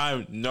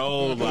 I'm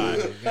no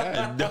lie,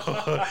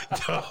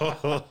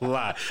 no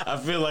lie. I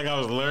feel like I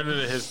was learning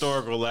a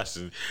historical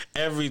lesson.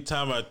 Every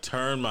time I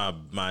turned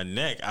my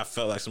neck, I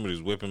felt like somebody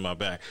was whipping my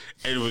back.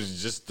 It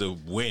was just the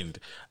wind.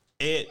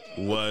 It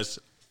was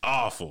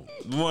awful.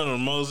 One of the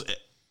most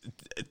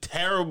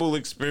terrible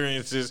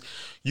experiences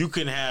you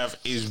can have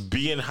is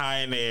being high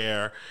in the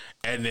air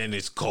and then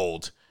it's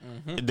cold.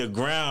 Mm-hmm. The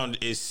ground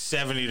is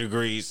 70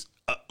 degrees.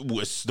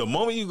 The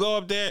moment you go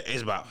up there,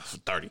 it's about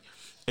 30.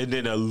 And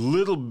then a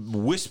little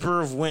whisper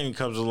of wind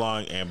comes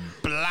along and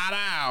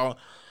blah,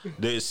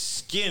 the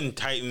skin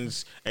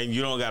tightens and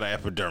you don't got an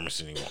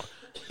epidermis anymore.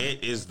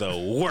 It is the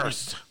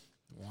worst.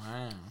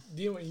 Wow.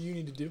 Do you know what you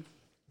need to do?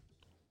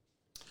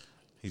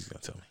 He's going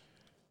to tell me.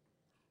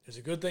 There's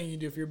a good thing you can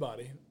do for your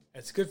body.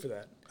 It's good for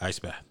that. Ice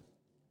bath.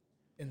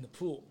 In the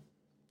pool.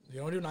 You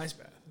don't do an ice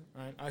bath,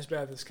 right? Ice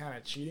bath is kind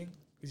of cheating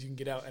because you can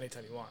get out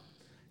anytime you want.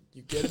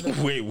 You get in the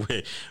pool.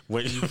 Wait.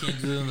 When You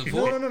can't do it in the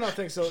pool. No. I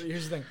think so.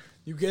 Here's the thing: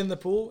 you get in the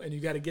pool and you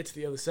got to get to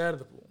the other side of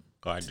the pool.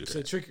 Oh, I do So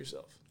that. trick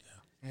yourself.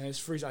 Yeah. And it's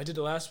freezing. I did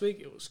it last week.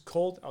 It was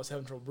cold. I was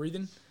having trouble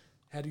breathing.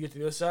 Had to get to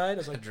the other side. I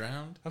was I like,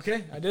 drowned.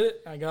 okay, I did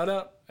it. I got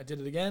up. I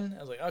did it again.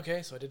 I was like,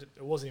 okay. So I did it.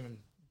 It wasn't even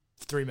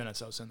 3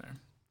 minutes I was in there.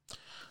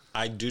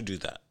 I do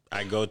that.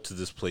 I go to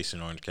this place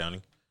in Orange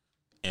County,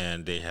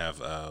 and they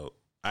have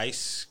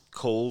ice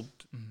cold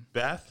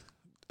bath,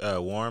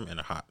 warm and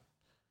a hot.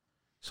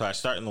 So I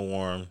start in the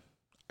warm,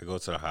 I go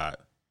to the hot.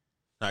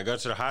 Now I go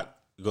to the hot,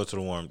 go to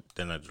the warm,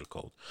 then I do the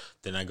cold.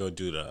 Then I go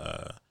do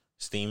the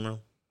steam room.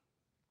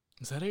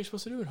 Is that how you're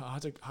supposed to do it?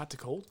 Hot to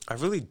cold? I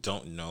really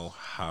don't know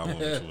how I'm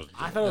supposed to do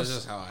I it. thought it That's was.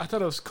 just how I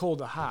thought it was cold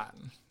to hot.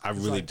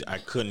 I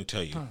couldn't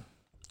tell you.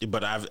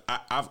 But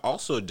I've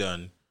also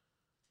done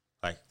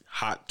like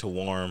hot to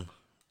warm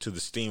to the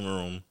steam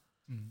room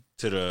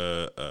to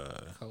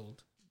the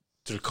Cold.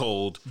 to the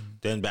cold,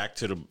 then back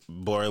to the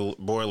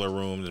boiler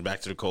room, then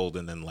back to the cold,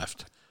 and then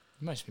left.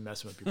 You might just be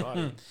messing with your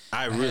body.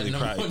 I really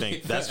probably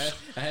think that's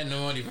I had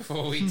no money for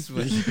 4 weeks,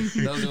 but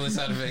that was the only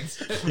side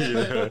effects.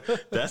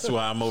 that's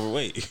why I'm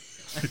overweight.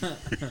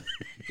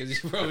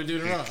 Because you probably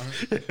do it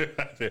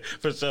wrong.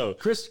 For sure.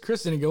 Chris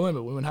didn't go in,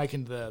 but we went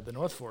hiking to the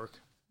North Fork,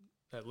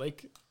 that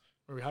lake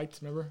where we hiked.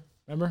 Remember?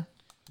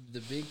 The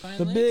big pine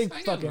The lakes? big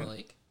I got in the fucking-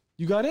 lake.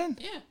 You got in?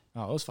 Yeah.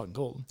 Oh, it was fucking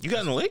cold. You got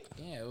in the lake?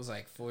 Yeah, it was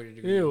like 40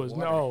 degrees. It was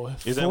water.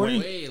 Is that 40?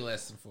 Way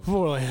less than 40.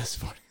 40. Yes,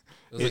 40.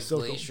 It was like so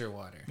cold. glacier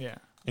water. Yeah.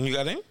 And you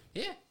got in?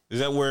 Yeah. Is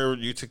that where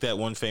you took that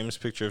one famous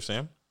picture of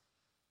Sam?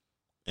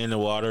 In the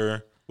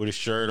water with his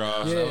shirt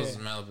off? Yeah. That was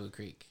Malibu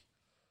Creek.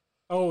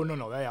 Oh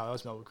no, that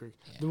was Melville Creek.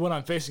 Yeah. The one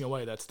I'm facing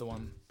away, that's the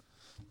one.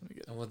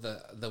 And with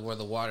the where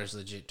the water's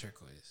legit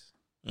turquoise.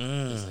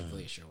 Mm. It's like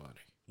glacier water.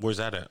 Where's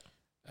that at?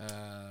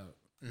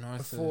 North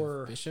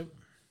Before- of Bishop.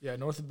 Yeah,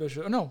 north of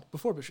Bishop. Oh, no,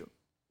 before Bishop.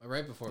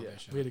 Right before Yeah,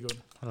 Bishop. we had to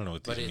go. I don't know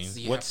what But this it's- means.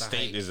 you What have to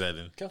state hike. is that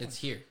in? It's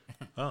here.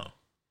 Oh.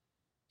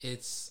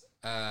 It's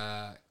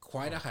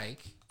quite a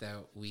hike that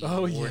we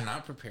Oh, were yeah.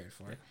 not prepared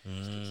for.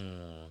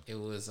 Mm. It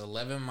was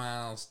 11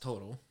 miles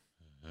total.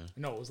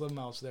 No, it was 11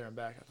 miles there and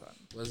back, I thought.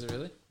 Was it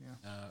really?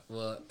 Yeah.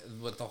 Well,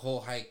 but the whole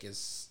hike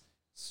is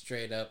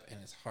straight up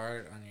and it's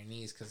hard on your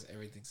knees because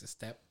everything's a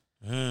step.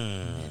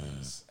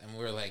 Mm. And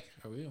we're like,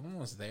 are we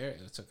almost there?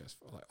 It took us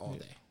for like all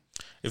day.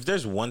 If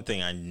there's one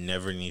thing I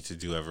never need to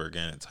do ever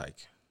again, it's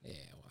hike. Yeah,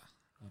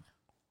 well.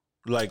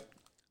 Like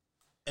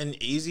an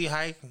easy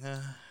hike,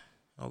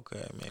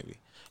 okay, maybe.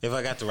 If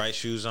I got the right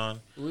shoes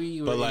on.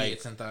 We were But, like-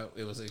 idiots and thought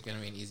it was going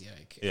to be an easy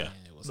hike. Yeah.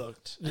 And it was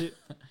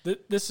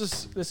Look, this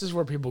is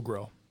where people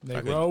grow. They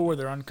Okay. grow where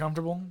they're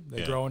uncomfortable. They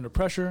Yeah. grow under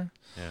pressure.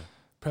 Yeah.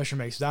 Pressure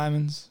makes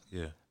diamonds.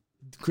 Yeah.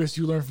 Chris,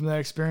 you learned from that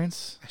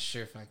experience. I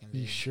sure fucking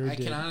You did. sure I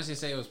did. can honestly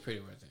say it was pretty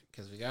worth it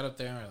because we got up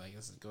there and we're like,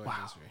 this is gorgeous.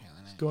 Wow. We're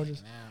hailing it. gorgeous.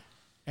 hanging out.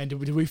 And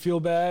did we feel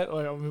bad?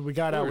 Like, I mean, we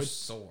got We out. were We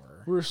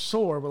sore. were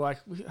sore, but like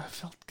I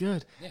felt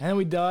good. Yeah. And then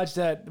we dodged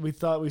that. We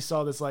thought we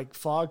saw this like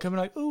fog coming.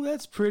 Like, oh,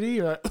 that's pretty.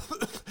 Or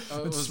Oh,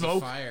 it was smoke.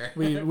 the fire.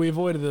 We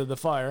avoided the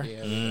fire,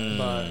 Yeah,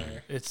 but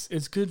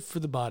it's good for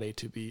the body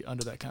to be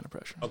under that kind of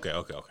pressure. Okay.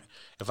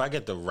 If I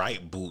get the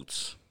right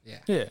boots, Yeah.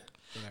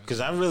 because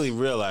I really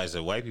realize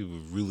that white people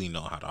really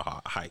know how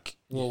to hike.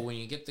 Well, when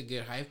you get the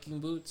good hiking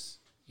boots,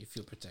 you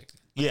feel protected.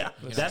 Yeah,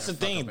 You're that's the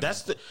not gonna thing.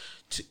 fuck up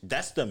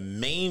That's the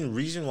main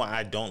reason why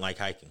I don't like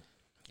hiking.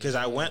 Because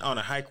I went on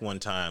a hike one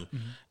time,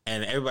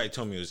 and everybody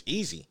told me it was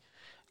easy.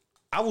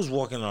 I was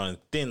walking on a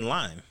thin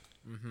line,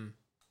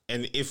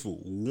 and if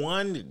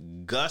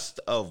one gust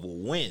of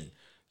wind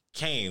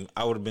came,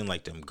 I would have been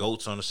like them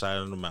goats on the side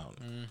of the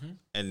mountain,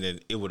 and then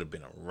it would have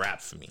been a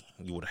wrap for me.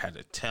 You would have had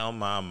to tell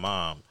my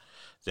mom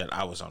that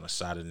I was on the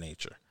side of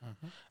nature,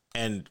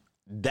 and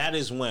that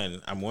is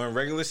when I'm wearing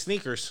regular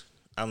sneakers.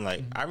 I'm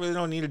like, I really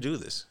don't need to do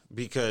this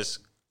because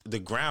the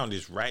ground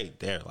is right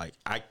there. Like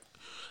I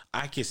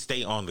can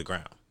stay on the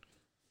ground.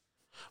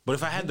 But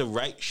if I had the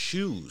right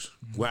shoes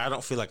where I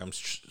don't feel like I'm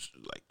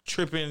like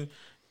tripping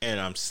and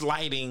I'm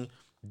sliding,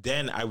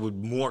 then I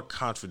would more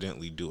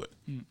confidently do it.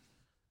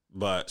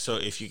 But so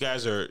if you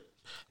guys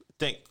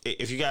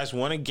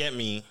want to get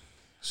me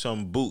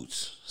some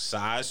boots,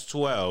 size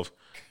 12,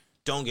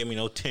 don't get me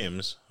no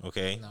Timbs,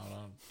 okay? No,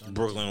 don't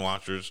Brooklyn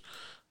Watchers.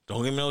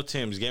 Don't get me no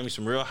Timbs. Get me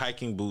some real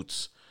hiking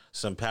boots,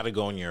 some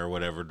Patagonia or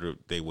whatever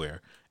they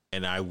wear,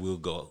 and I will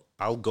go.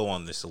 I'll go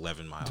on this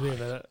 11-mile Do we hike.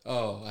 have an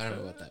Oh, I don't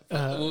know about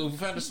that. Well, we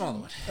found a smaller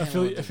one.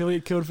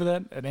 affiliate code for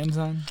that at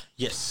Amazon?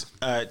 Yes.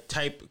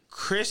 Type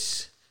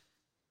Chris.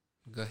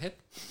 Go ahead.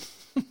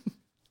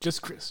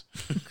 Just Chris.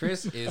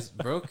 Chris is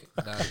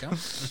broke.com.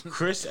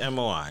 Chris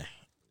MOI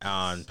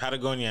on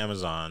Patagonia,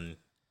 Amazon,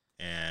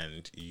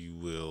 and you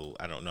will.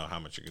 I don't know how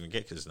much you're going to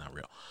get because it's not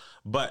real,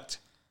 but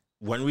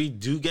when we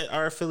do get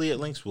our affiliate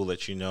links, we'll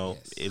let you know.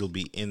 Yes. It'll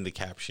be in the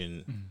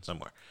caption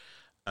somewhere.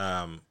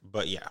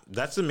 But yeah,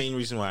 that's the main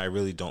reason why I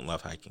really don't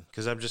love hiking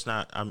because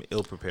I'm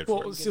ill prepared for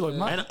Well, it. see, look,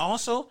 And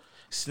also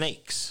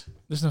snakes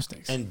there's no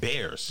snakes. and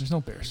bears There's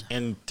no bears.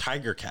 and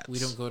tiger cats. We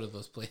don't go to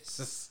those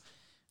places.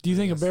 Do you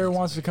think a bear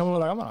wants to come over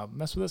like, I'm going to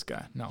mess with this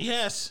guy? No.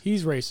 Yes.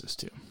 He's racist,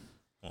 too.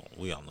 Well,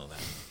 we all know that.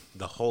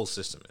 The whole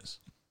system is.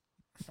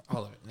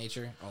 All of it.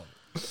 Nature, all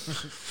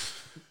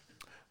of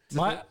it.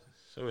 My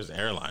So is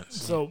airlines.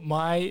 So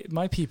my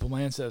people,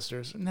 my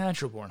ancestors,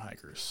 natural born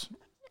hikers.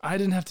 I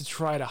didn't have to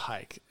try to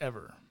hike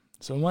ever.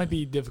 So it might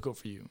be difficult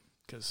for you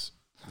because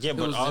Yeah, It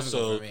but was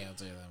also, difficult for me, I'll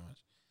tell you that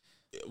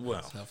much. well,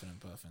 It's huffing and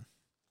puffing.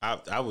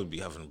 I would be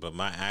huffing, but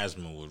my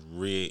asthma would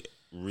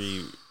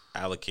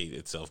reallocate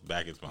itself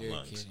back into my You're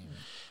lungs. kidding me.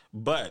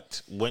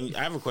 But when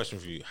I have a question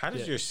for you, how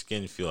does your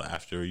skin feel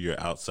after you're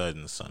outside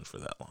in the sun for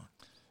that long?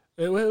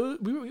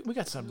 we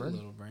got sunburned. A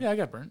little burnt. Yeah, I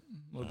got burnt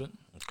a little bit.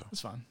 Okay.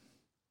 It's fine.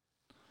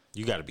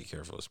 You got to be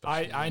careful,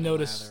 especially. I lather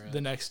noticed up.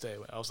 the next day.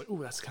 I was like,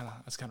 "Ooh, that's kind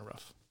of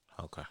rough,"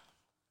 Okay.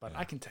 but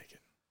I can take it.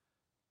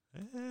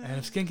 And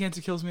if skin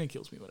cancer kills me, it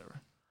kills me.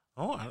 Whatever.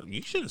 Oh,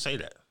 you shouldn't say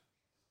that.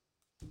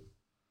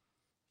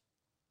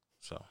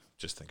 So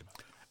just think about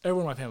it.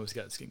 Everyone in my family's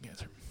got skin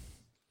cancer,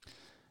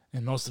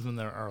 and most of them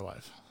there are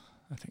alive.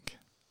 I think.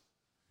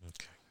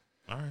 Okay.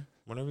 All right.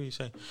 Whatever you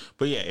say.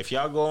 But yeah, if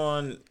y'all go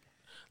on,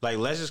 like,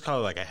 let's just call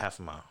it like a half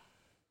a mile.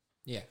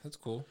 Yeah, that's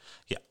cool.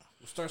 Yeah.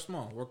 We'll start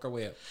small, work our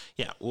way up.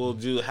 Yeah. We'll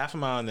do half a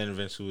mile and then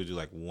eventually we'll do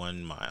like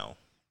 1 mile.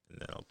 And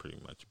that'll pretty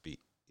much be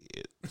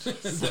it.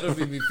 That'll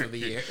be me for the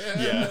year.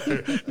 Yeah.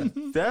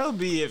 That'll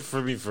be it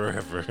for me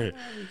forever.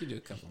 We could do a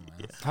couple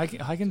miles.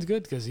 Hiking's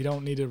good because you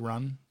don't need to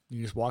run.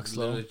 You just walk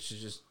slow, Literally should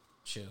just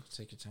chill,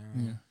 take your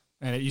time.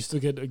 and you still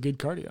get a good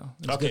cardio.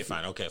 It's Okay, good for-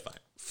 fine. Okay, fine.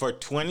 For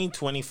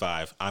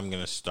 2025, I'm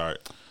going to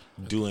start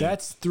doing.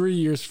 That's 3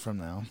 years from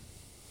now.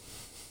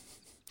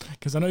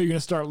 Because I know you're going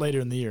to start later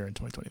in the year in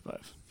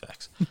 2025.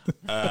 Facts.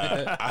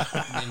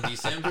 In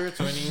December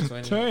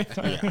 2020.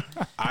 Yeah.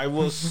 I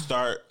will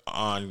start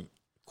on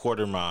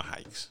quarter-mile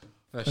hikes.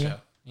 For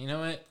sure. You know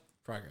what?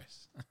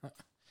 Progress.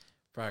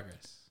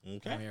 Progress.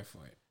 Okay. I'm here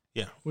for it.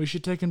 Yeah. We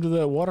should take him to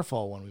the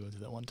waterfall one we went to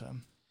that one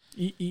time.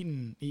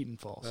 Eaton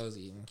Falls. That was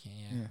Eden King.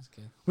 Yeah, that's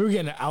good. We were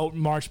getting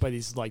outmarched by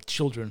these like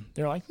children.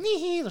 They're like,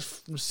 nee, they're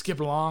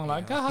skipping along,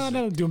 like,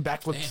 no, doing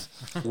backflips.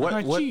 What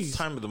Like, what geez.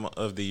 time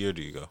of the year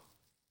do you go?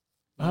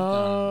 We've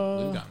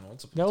gone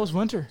multiple that was times.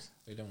 winter.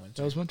 We done winter.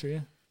 That was winter,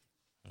 yeah.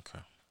 It Okay.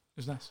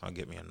 was nice. I'll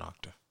get me a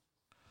Nocta.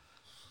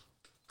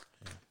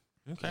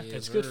 Yeah. Okay. Yes,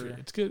 It's good for sir. you.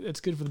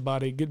 It's good for the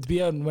body. Good to be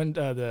out in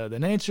the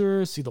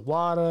nature, see the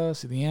water,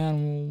 see the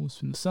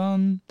animals, in the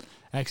sun,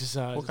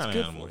 exercise. What It's kind of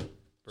good animal? for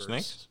you.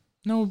 Snakes?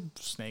 No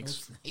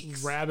snakes,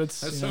 Snakes.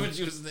 rabbits. That's you so know. much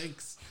you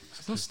snakes.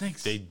 There's no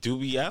snakes. They do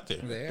be out there.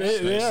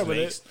 They are, but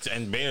Snakes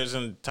and bears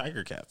and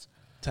tiger cats.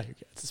 tiger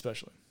cats,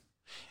 especially.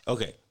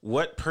 Okay.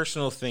 What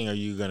personal thing are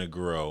you going to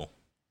grow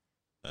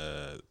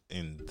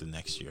in the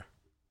next year?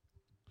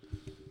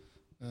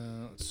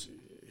 Let's see.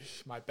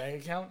 My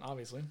bank account,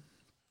 obviously.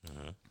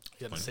 Uh-huh.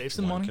 You got to save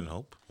some money. Can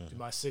hope. Do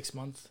my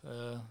 6-month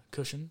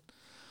cushion.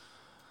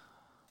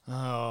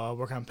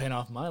 Work on paying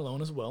off my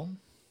loan as well.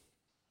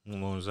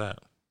 What was that?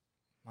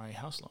 My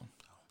house loan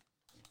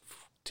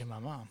to my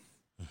mom.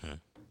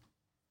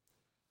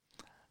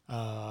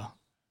 Mhm.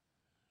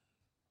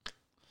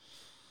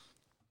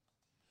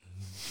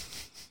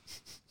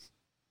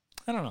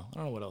 I don't know. I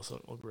don't know what else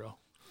will grow.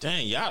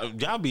 Dang,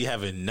 y'all be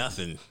having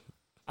nothing.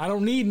 I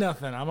don't need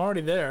nothing. I'm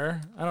already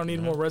there. I don't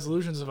need more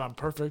resolutions if I'm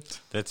perfect.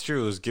 That's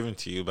true. It was given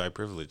to you by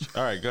privilege.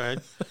 All right, go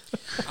ahead.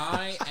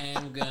 I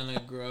am gonna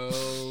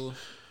grow.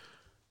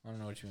 I don't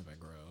know what you mean by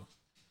grow.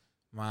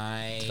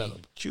 My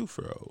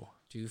Jufro.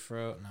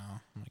 Jufro. No, I'm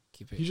gonna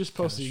keep it. You just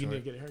posted you kinda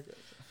need to get a haircut.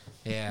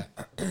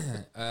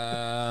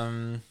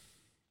 Yeah.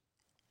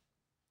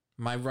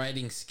 My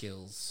writing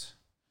skills.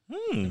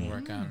 I'm gonna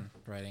work on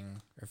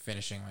writing or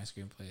finishing my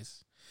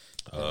screenplays.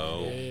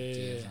 Oh.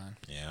 Ideas on.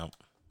 Yeah.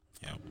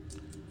 Yeah.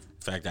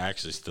 In fact, I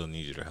actually still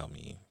need you to help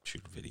me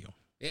shoot a video.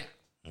 Yeah.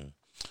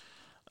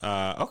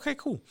 Okay,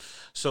 cool.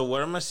 So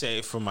what I'm gonna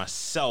say for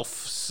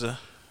myself,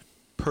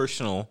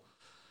 personal,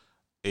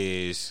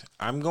 is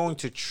I'm going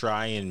to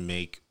try and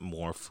make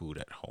more food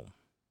at home.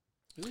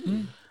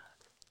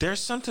 There's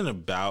something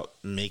about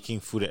making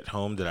food at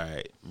home that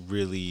I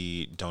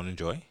really don't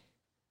enjoy.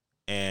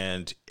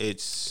 And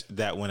it's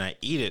that when I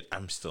eat it,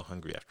 I'm still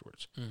hungry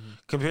afterwards.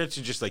 Compared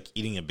to just like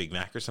eating a Big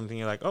Mac or something,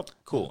 you're like, oh,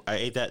 cool, I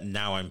ate that,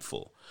 now I'm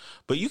full.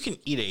 But you can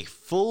eat a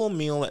full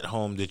meal at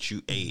home that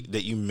you ate,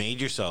 that you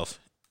made yourself,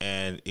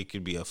 and it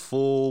could be a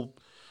full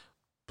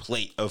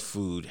plate of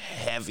food,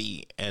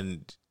 heavy,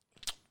 and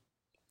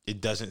it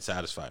doesn't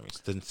satisfy me.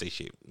 It doesn't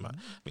satiate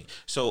me.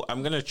 So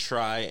I'm going to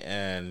try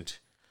and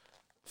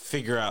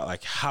figure out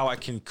like how I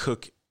can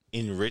cook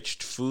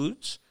enriched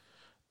foods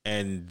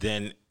and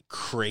then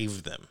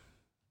crave them.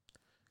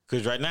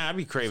 Because right now I'd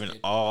be craving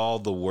all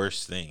the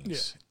worst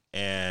things.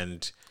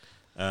 And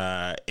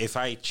if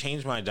I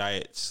change my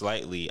diet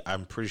slightly,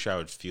 I'm pretty sure I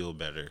would feel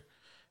better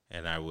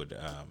and I would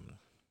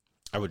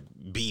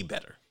be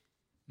better.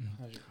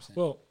 100%.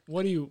 Well,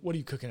 what are you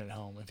cooking at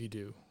home if you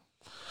do?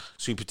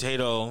 Sweet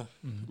potato,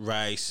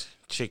 rice,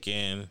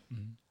 chicken,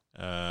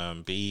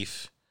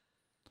 beef.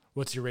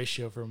 What's your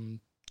ratio from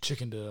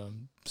chicken to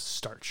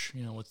starch?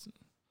 You know, what's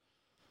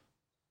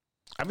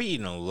I be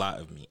eating a lot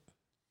of meat.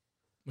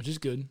 which is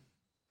good.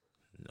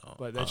 No,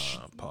 But that's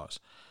pause.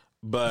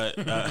 But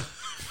not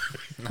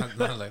like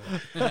that. Not like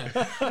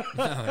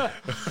that.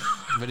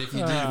 But if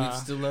you did, we'd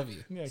still love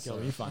you. Yeah,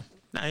 Kelly, you're fine.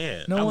 nah,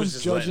 yeah. No I was one's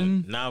just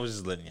judging. I was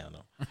just letting y'all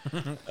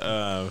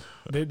know.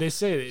 They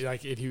say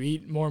like if you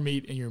eat more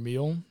meat in your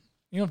meal,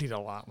 you don't eat a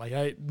lot. Like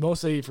I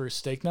mostly eat for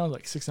steak now,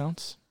 like 6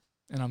 ounce,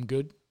 and I'm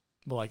good.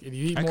 But like if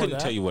you eat I more of couldn't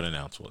that, tell you what an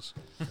ounce was.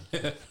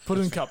 put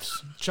it in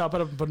cups, chop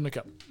it up and put it in a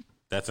cup.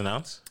 That's an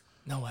ounce?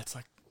 No, that's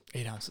like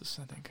 8 ounces,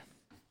 I think.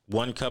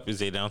 1 cup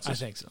is 8 ounces? I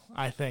think so.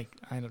 I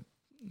know.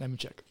 Let me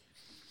check.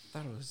 I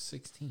thought it was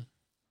 16.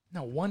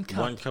 No, 1 cup.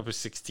 1 cup is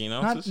 16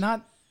 ounces?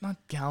 Not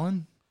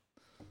gallon.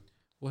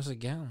 What's a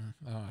gallon?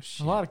 Oh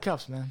shit! A lot of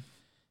cups, man.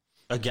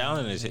 A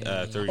gallon is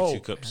 32 Oh.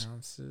 cups.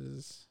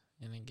 Ounces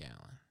in a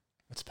gallon.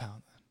 It's a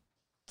pound.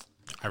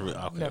 Okay, Never. look,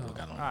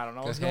 I don't know. I don't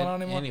know Go what's ahead. going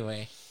on anymore.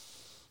 Anyway.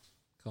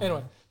 Go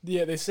Anyway, on.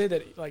 yeah, they say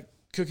that like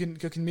cooking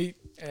meat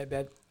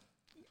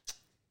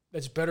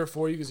that's better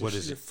for you because What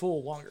is you're it?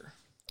 full longer.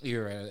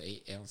 You're right.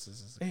 8 ounces.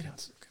 Is 8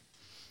 ounces. Okay.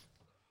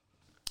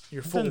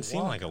 You're It full. doesn't seem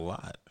longer. like a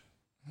lot.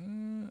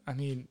 I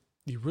mean,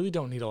 you really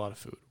don't need a lot of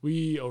food.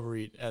 We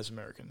overeat as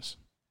Americans.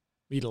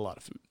 We eat a lot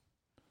of food.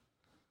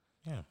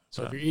 Yeah.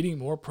 So if you're eating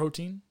more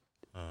protein,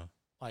 Uh-huh.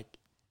 like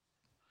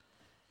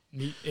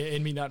meat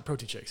in meat, not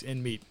protein shakes,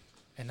 in meat,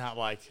 and not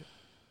like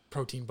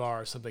protein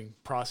bar or something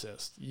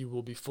processed, you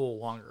will be full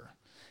longer.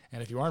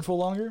 And if you aren't full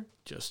longer,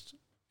 just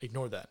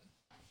ignore that.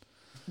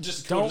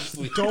 Just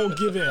Don't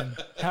give in.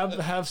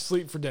 Have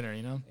sleep for dinner.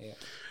 You know. Yeah.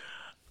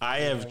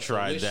 I have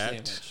tried wish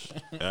that,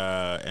 sandwich.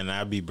 and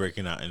I'd be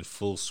breaking out in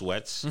full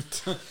sweats.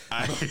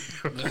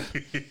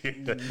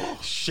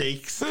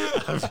 Shakes.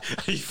 I'm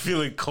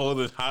feeling cold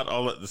and hot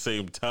all at the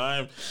same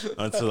time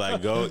until I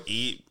go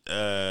eat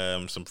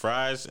some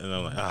fries, and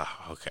I'm like,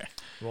 okay.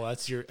 Well,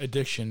 that's your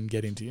addiction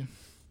getting to you.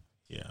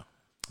 Yeah.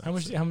 How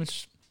much?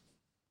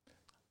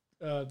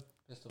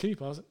 Can you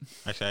pause it?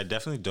 Actually, I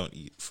definitely don't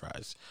eat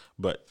fries,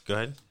 but go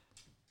ahead.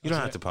 You don't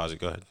Okay. have to pause it.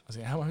 Go ahead. I was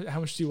saying, how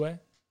much do you weigh?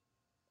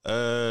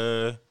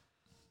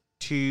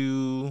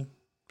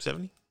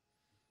 270.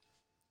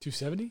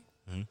 270.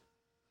 Mhm.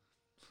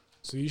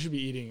 So you should be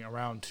eating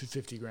around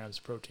 250 grams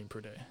of protein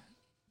per day.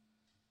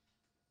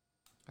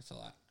 That's a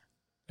lot.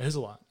 It is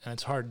a lot, and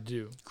it's hard to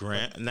do.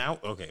 Gram now.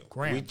 Okay, we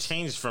Grams.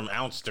 changed from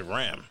ounce to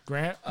gram.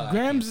 Grams I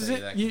can't is say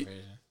it? that You,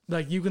 conversion.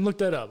 like you can look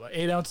that up.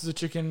 8 ounces of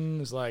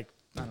chicken is like,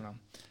 I don't know.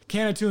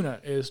 Can of tuna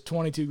is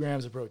 22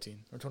 grams of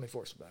protein, or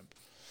 24 sometimes.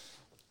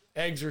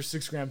 Eggs are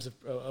 6 grams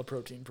of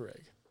protein per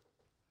egg.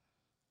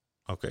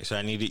 Okay, so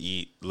I need to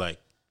eat like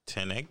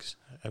 10 eggs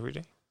every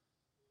day.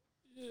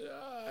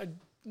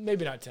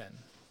 Maybe not 10,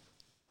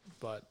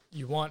 but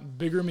you want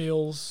bigger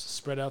meals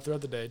spread out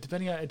throughout the day.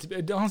 Depending on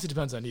it honestly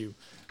depends on you,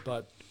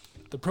 but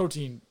the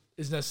protein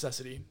is a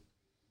necessity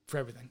for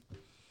everything.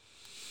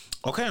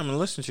 Okay, I'm gonna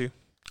listen to you.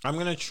 I'm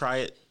gonna try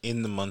it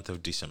in the month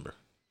of December,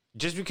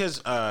 just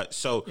because.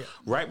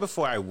 Right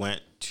before I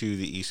went to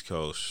the East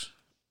Coast,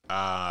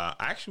 I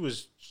actually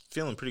was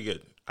feeling pretty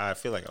good. I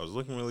feel like I was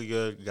looking really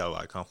good. Got a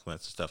lot of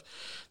compliments and stuff.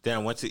 Then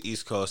I went to the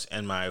East Coast,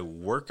 and my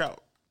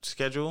workout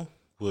schedule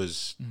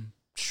was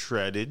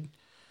shredded,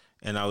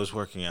 and I was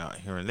working out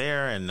here and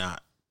there, and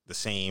not the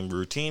same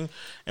routine.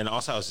 And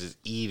also, I was just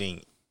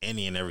eating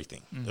any and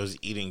everything. I was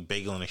eating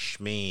bagel and a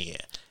schmear,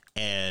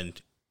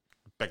 and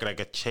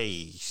like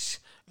cheese,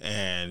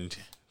 and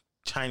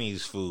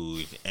Chinese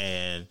food,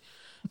 and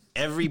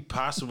every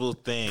possible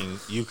thing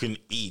you can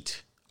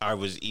eat. I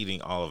was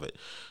eating all of it.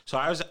 So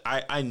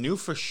I knew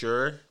for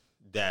sure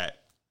that,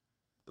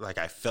 like,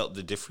 I felt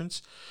the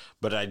difference,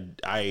 but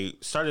I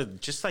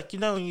started just like,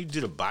 when you do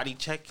the body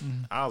check,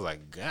 I was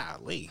like,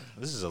 golly,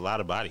 this is a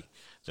lot of body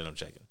that I'm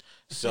checking.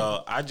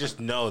 So I just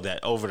know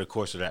that over the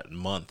course of that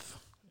month,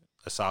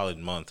 a solid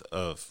month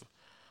of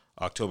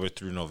October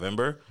through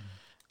November,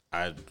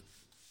 I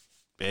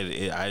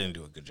didn't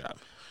do a good job.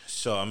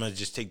 So I'm going to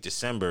just take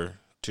December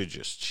to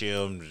just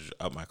chill, just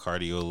up my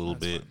cardio a little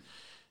bit,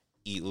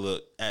 eat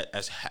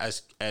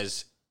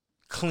as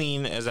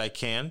clean as I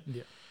can.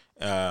 Yeah.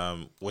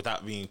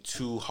 Without being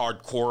too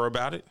hardcore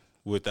about it,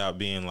 without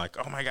being like,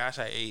 oh my gosh,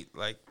 I ate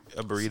like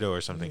a burrito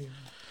or something.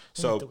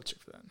 So double check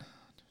for that.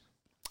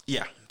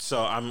 Yeah,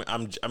 so I'm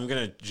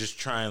gonna just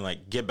try and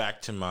like get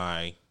back to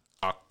my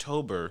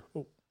October.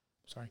 Oh,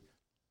 sorry,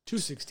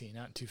 216,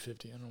 not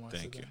 250. I don't know why.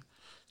 Thank you.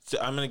 So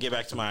I'm gonna get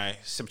back to my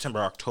September,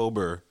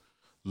 October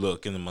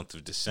look in the month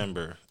of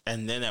December,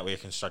 and then that way I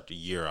can start the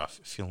year off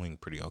feeling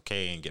pretty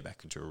okay and get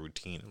back into a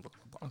routine. And blah,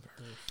 blah, blah.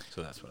 Okay.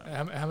 So that's what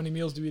How many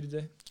meals do we eat a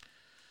day?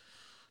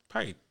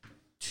 Probably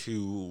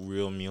 2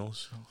 real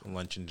meals,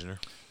 lunch and dinner.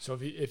 So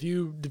if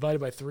you divide it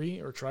by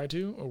 3 or try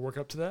to or work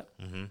up to that,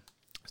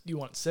 you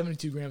want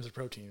 72 grams of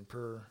protein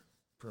per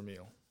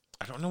meal.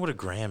 I don't know what a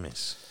gram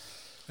is.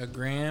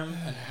 An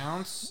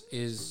ounce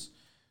is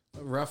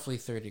roughly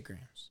 30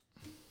 grams.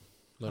 A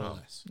little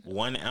less.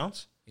 1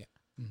 ounce? Yeah.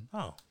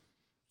 Oh.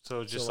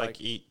 So just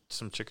like eat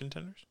some chicken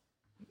tenders?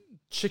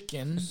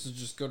 Chicken. So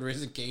just go to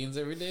Raising Cane's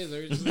every day? Is that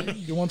what you're saying?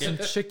 You want some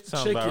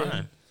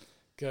chicken.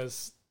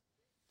 Because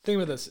think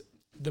about this.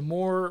 The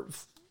more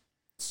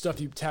stuff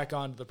you tack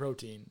onto the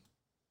protein,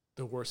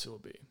 the worse it will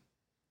be.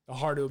 The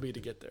harder it will be to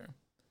get there.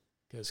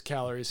 Because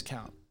calories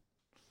count.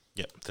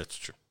 Yep, that's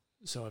true.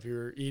 So if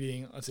you're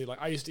eating, let's say,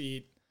 like I used to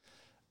eat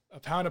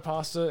a pound of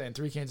pasta and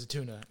 3 cans of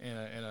tuna in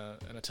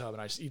a tub,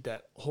 and I just eat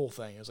that whole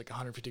thing. It was like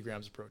 150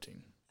 grams of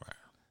protein. Right.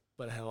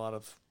 But it had a lot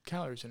of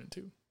calories in it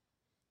too.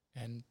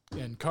 And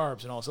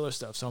carbs and all this other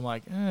stuff. So I'm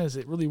like, is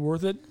it really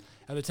worth it?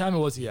 At the time it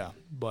was, yeah.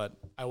 But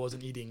I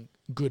wasn't eating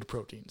good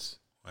proteins.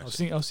 I was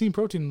seeing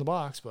protein in the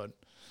box, but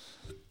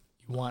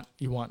you want.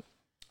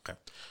 Okay.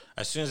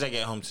 As soon as I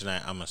get home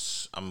tonight, I'm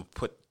gonna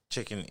put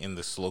chicken in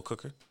the slow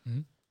cooker,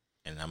 and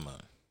I'm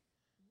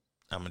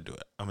gonna do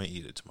it. I'm gonna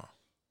eat it tomorrow.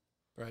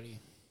 Ready.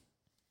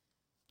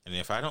 And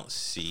if I don't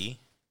see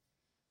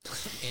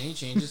any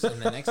changes in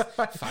the next 5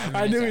 minutes,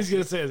 I knew he was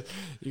gonna say it.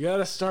 You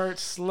gotta start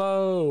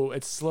slow.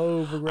 It's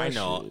slow progression.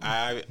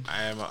 I know.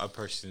 I am a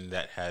person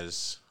that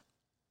has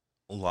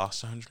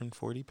lost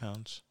 140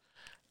 pounds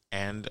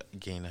and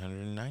gained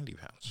 190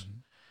 pounds.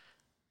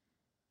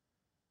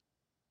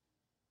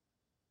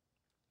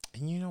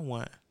 And you know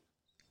what?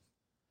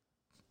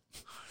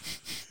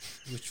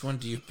 Which one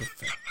do you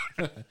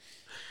prefer?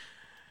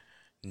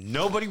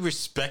 Nobody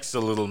respects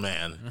the little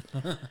man.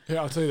 Here,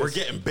 I'll tell you this. We're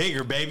getting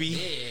bigger, baby.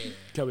 Yeah.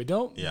 Kelby,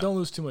 don't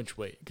lose too much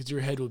weight because your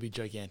head will be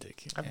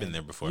gigantic. I've been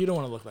there before. You don't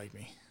want to look like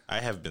me. I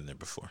have been there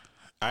before.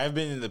 I have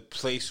been in the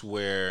place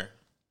where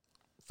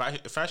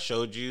if I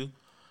showed you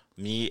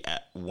me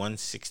at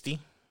 160,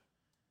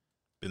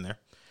 been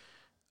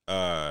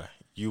there,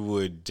 you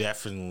would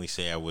definitely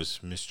say I was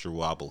Mr.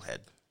 Wobblehead.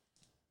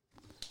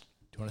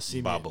 Do you want to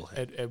see me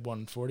at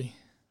 140?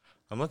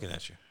 I'm looking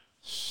at you.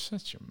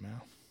 Shut your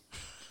mouth.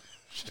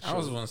 I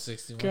was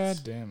 160 once. God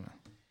damn it.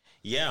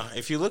 Yeah,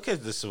 if you look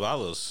at the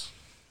Savalos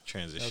That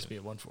transition. was me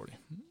at 140.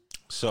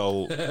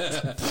 So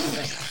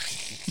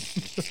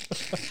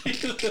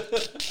He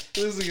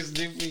looks like a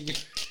sneak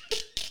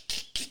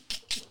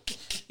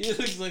He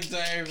looks like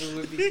tired from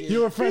Whippy Kid.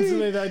 You were friends with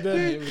me that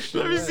day.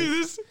 let me see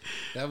this.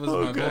 That was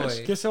my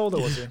boy. Guess how old I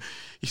was here?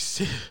 You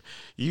see,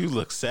 you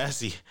look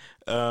sassy.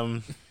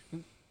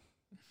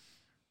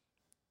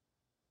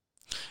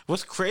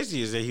 What's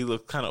crazy is that he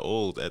looked kind of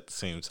old at the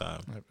same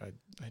time. I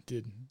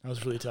did. I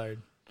was really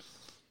tired.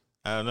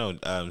 I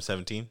don't know.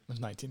 17? I was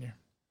 19 here.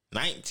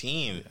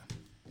 19?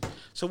 Yeah.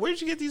 So where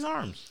did you get these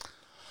arms?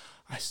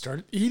 I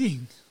started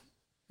eating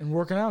and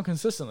working out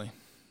consistently.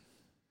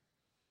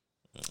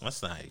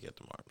 That's not how you get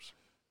them arms.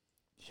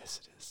 Yes,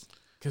 it is.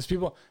 Because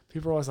people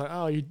are always like,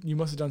 oh, you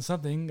must have done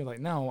something. You're like,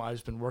 no, I've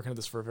just been working at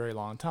this for a very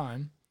long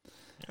time.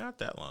 Not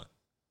that long.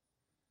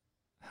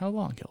 How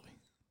long, Kelby?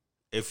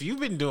 If you've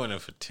been doing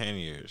it for 10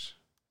 years,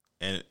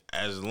 and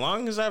as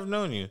long as I've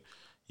known you,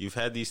 you've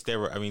had these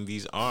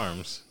these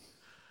arms.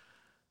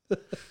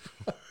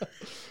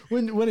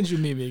 When did you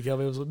meet me,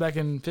 Kelby? Was it back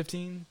in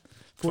 15?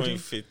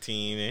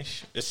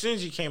 2015-ish. As soon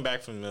as you came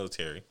back from the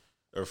military,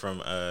 or from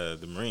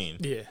the Marine.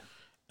 Yeah.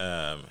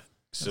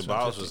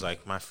 Sabalos was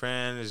like, my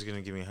friend is going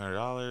to give me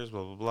 $100,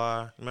 blah, blah,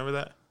 blah. Remember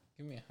that?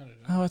 Give me $100.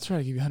 Oh, that's right.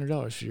 I give you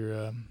 $100 for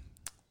your...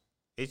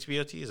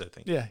 HBOTs, I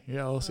think. Yeah,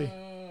 your LLC.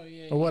 Oh, yeah.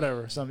 or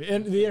whatever. Something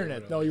and the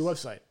internet. No, your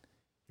website.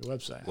 Your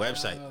website.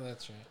 Website. Oh,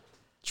 that's right.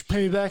 Did you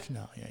pay me back?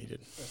 No, yeah, you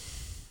didn't.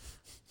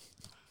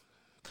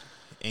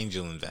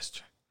 Angel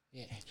investor.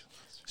 Yeah.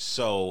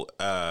 So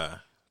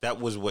that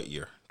was what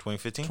year?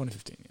 2015?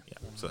 2015, yeah.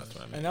 Yeah, so that's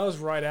what I mean. And that was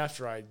right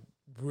after I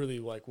really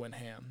like went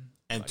ham.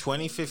 And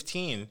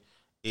 2015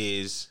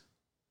 is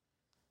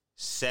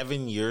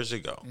 7 years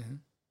ago.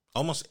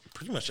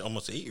 Pretty much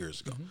almost 8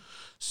 years ago.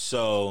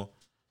 So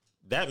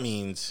that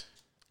means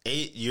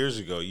 8 years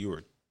ago you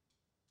were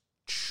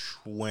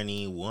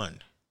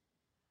 21.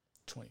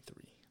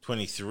 23.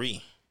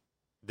 23.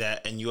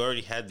 And you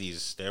already had these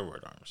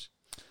steroid arms.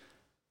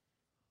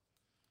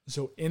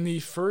 So in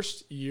the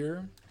first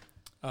year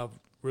of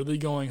really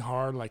going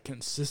hard, like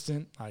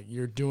consistent, like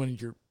you're doing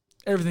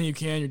everything you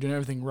can, you're doing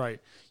everything right,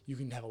 you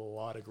can have a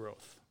lot of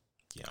growth.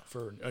 Yeah.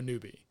 For a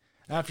newbie.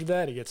 After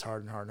that, it gets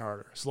harder and harder and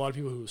harder. So a lot of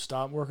people who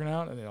stop working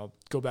out and they'll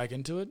go back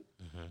into it,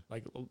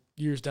 like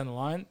years down the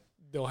line,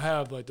 they'll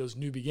have like those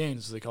newbie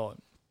games, as they call it.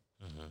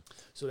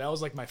 So that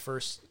was like my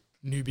first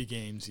newbie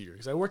games year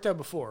because I worked out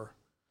before.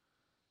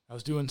 I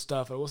was doing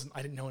stuff.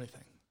 I didn't know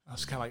anything. I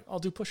was kind of like, I'll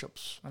do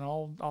push-ups and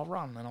I'll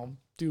run and I'll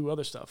do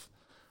other stuff,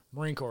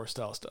 Marine Corps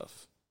style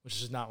stuff,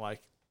 which is not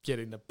like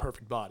getting the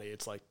perfect body.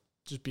 It's like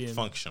just being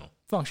functional.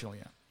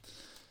 Yeah.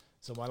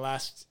 So my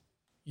last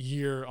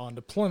year on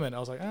deployment, I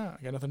was like, I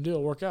got nothing to do.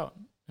 I'll work out.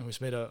 And we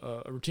just made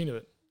a routine of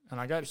it. And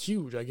I got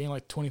huge. I gained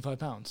like 25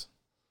 pounds.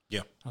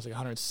 Yeah. I was like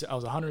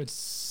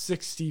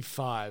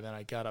 165 and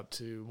I got up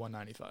to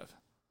 195.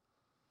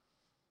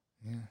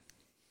 Yeah.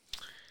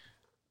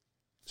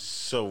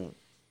 So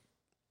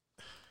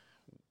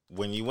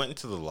when you went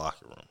into the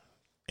locker room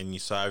and you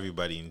saw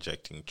everybody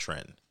injecting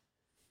Tren,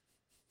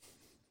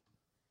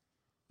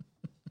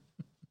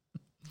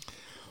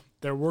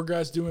 there were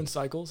guys doing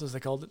cycles, as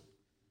they called it,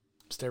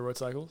 steroid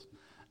cycles.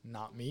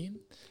 Not me.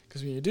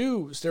 Because when you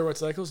do steroid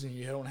cycles and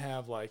you don't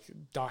have like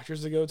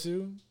doctors to go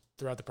to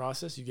throughout the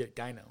process, you get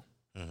gyno.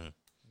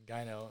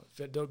 Gyno,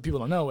 people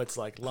don't know, it's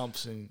like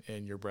lumps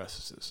in your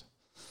breasts and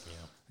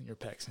your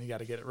pecs, and you got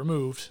to get it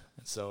removed.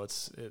 And so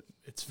it's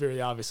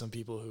very obvious on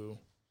people who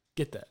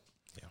get that.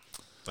 Yeah.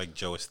 Like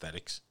Joe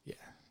Aesthetics. Yeah.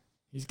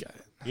 He's got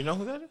it. You know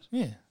who that is?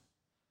 Yeah.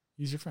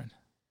 He's your friend.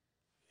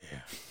 Yeah.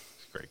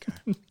 He's a great guy.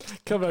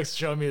 Kovacs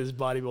showed me his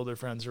bodybuilder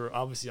friends who are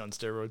obviously on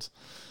steroids.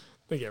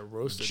 They get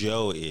roasted.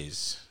 Joe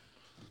is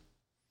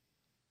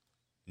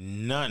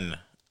none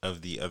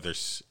of the other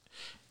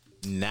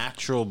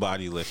natural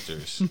body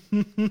lifters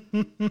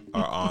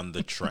are on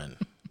the Tren.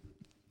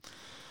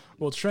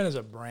 Well, Tren is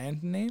a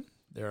brand name.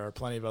 There are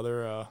plenty of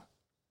other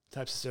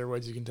types of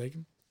steroids you can take.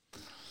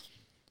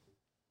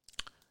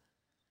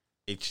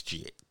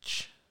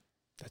 HGH.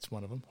 That's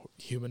one of them.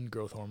 Human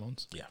growth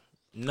hormones. Yeah.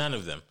 None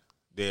of them.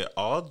 They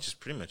all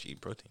just pretty much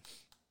eat protein.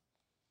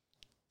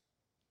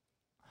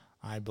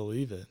 I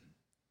believe it.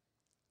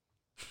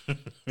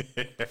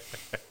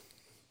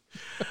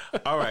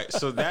 All right.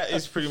 So that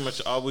is pretty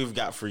much all we've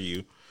got for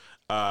you.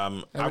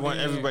 I want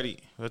everybody.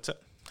 What's up?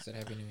 Said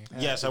Happy New Year.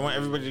 Yes, I want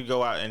everybody to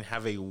go out and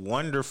have a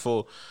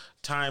wonderful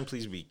time.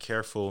 Please be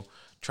careful.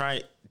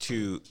 Try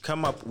to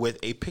come up with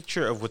a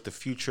picture of what the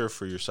future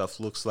for yourself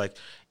looks like.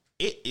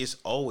 It is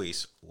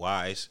always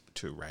wise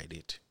to write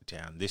it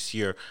down. This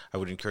year, I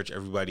would encourage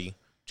everybody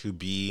to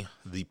be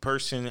the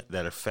person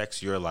that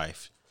affects your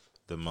life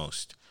the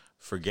most.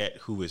 Forget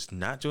who is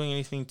not doing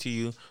anything to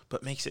you,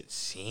 but makes it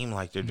seem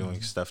like they're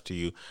doing stuff to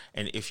you.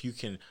 And if you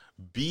can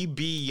be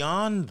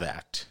beyond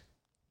that,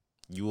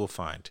 you will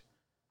find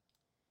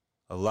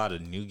a lot of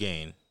new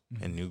gain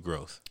and new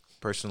growth,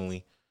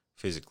 personally,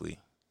 physically,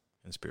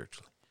 and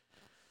spiritually.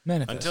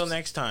 Manifest. Until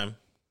next time,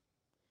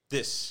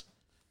 this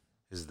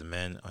is the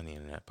Men on the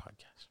Internet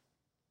podcast.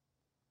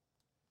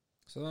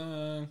 So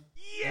long.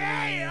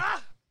 Yeah!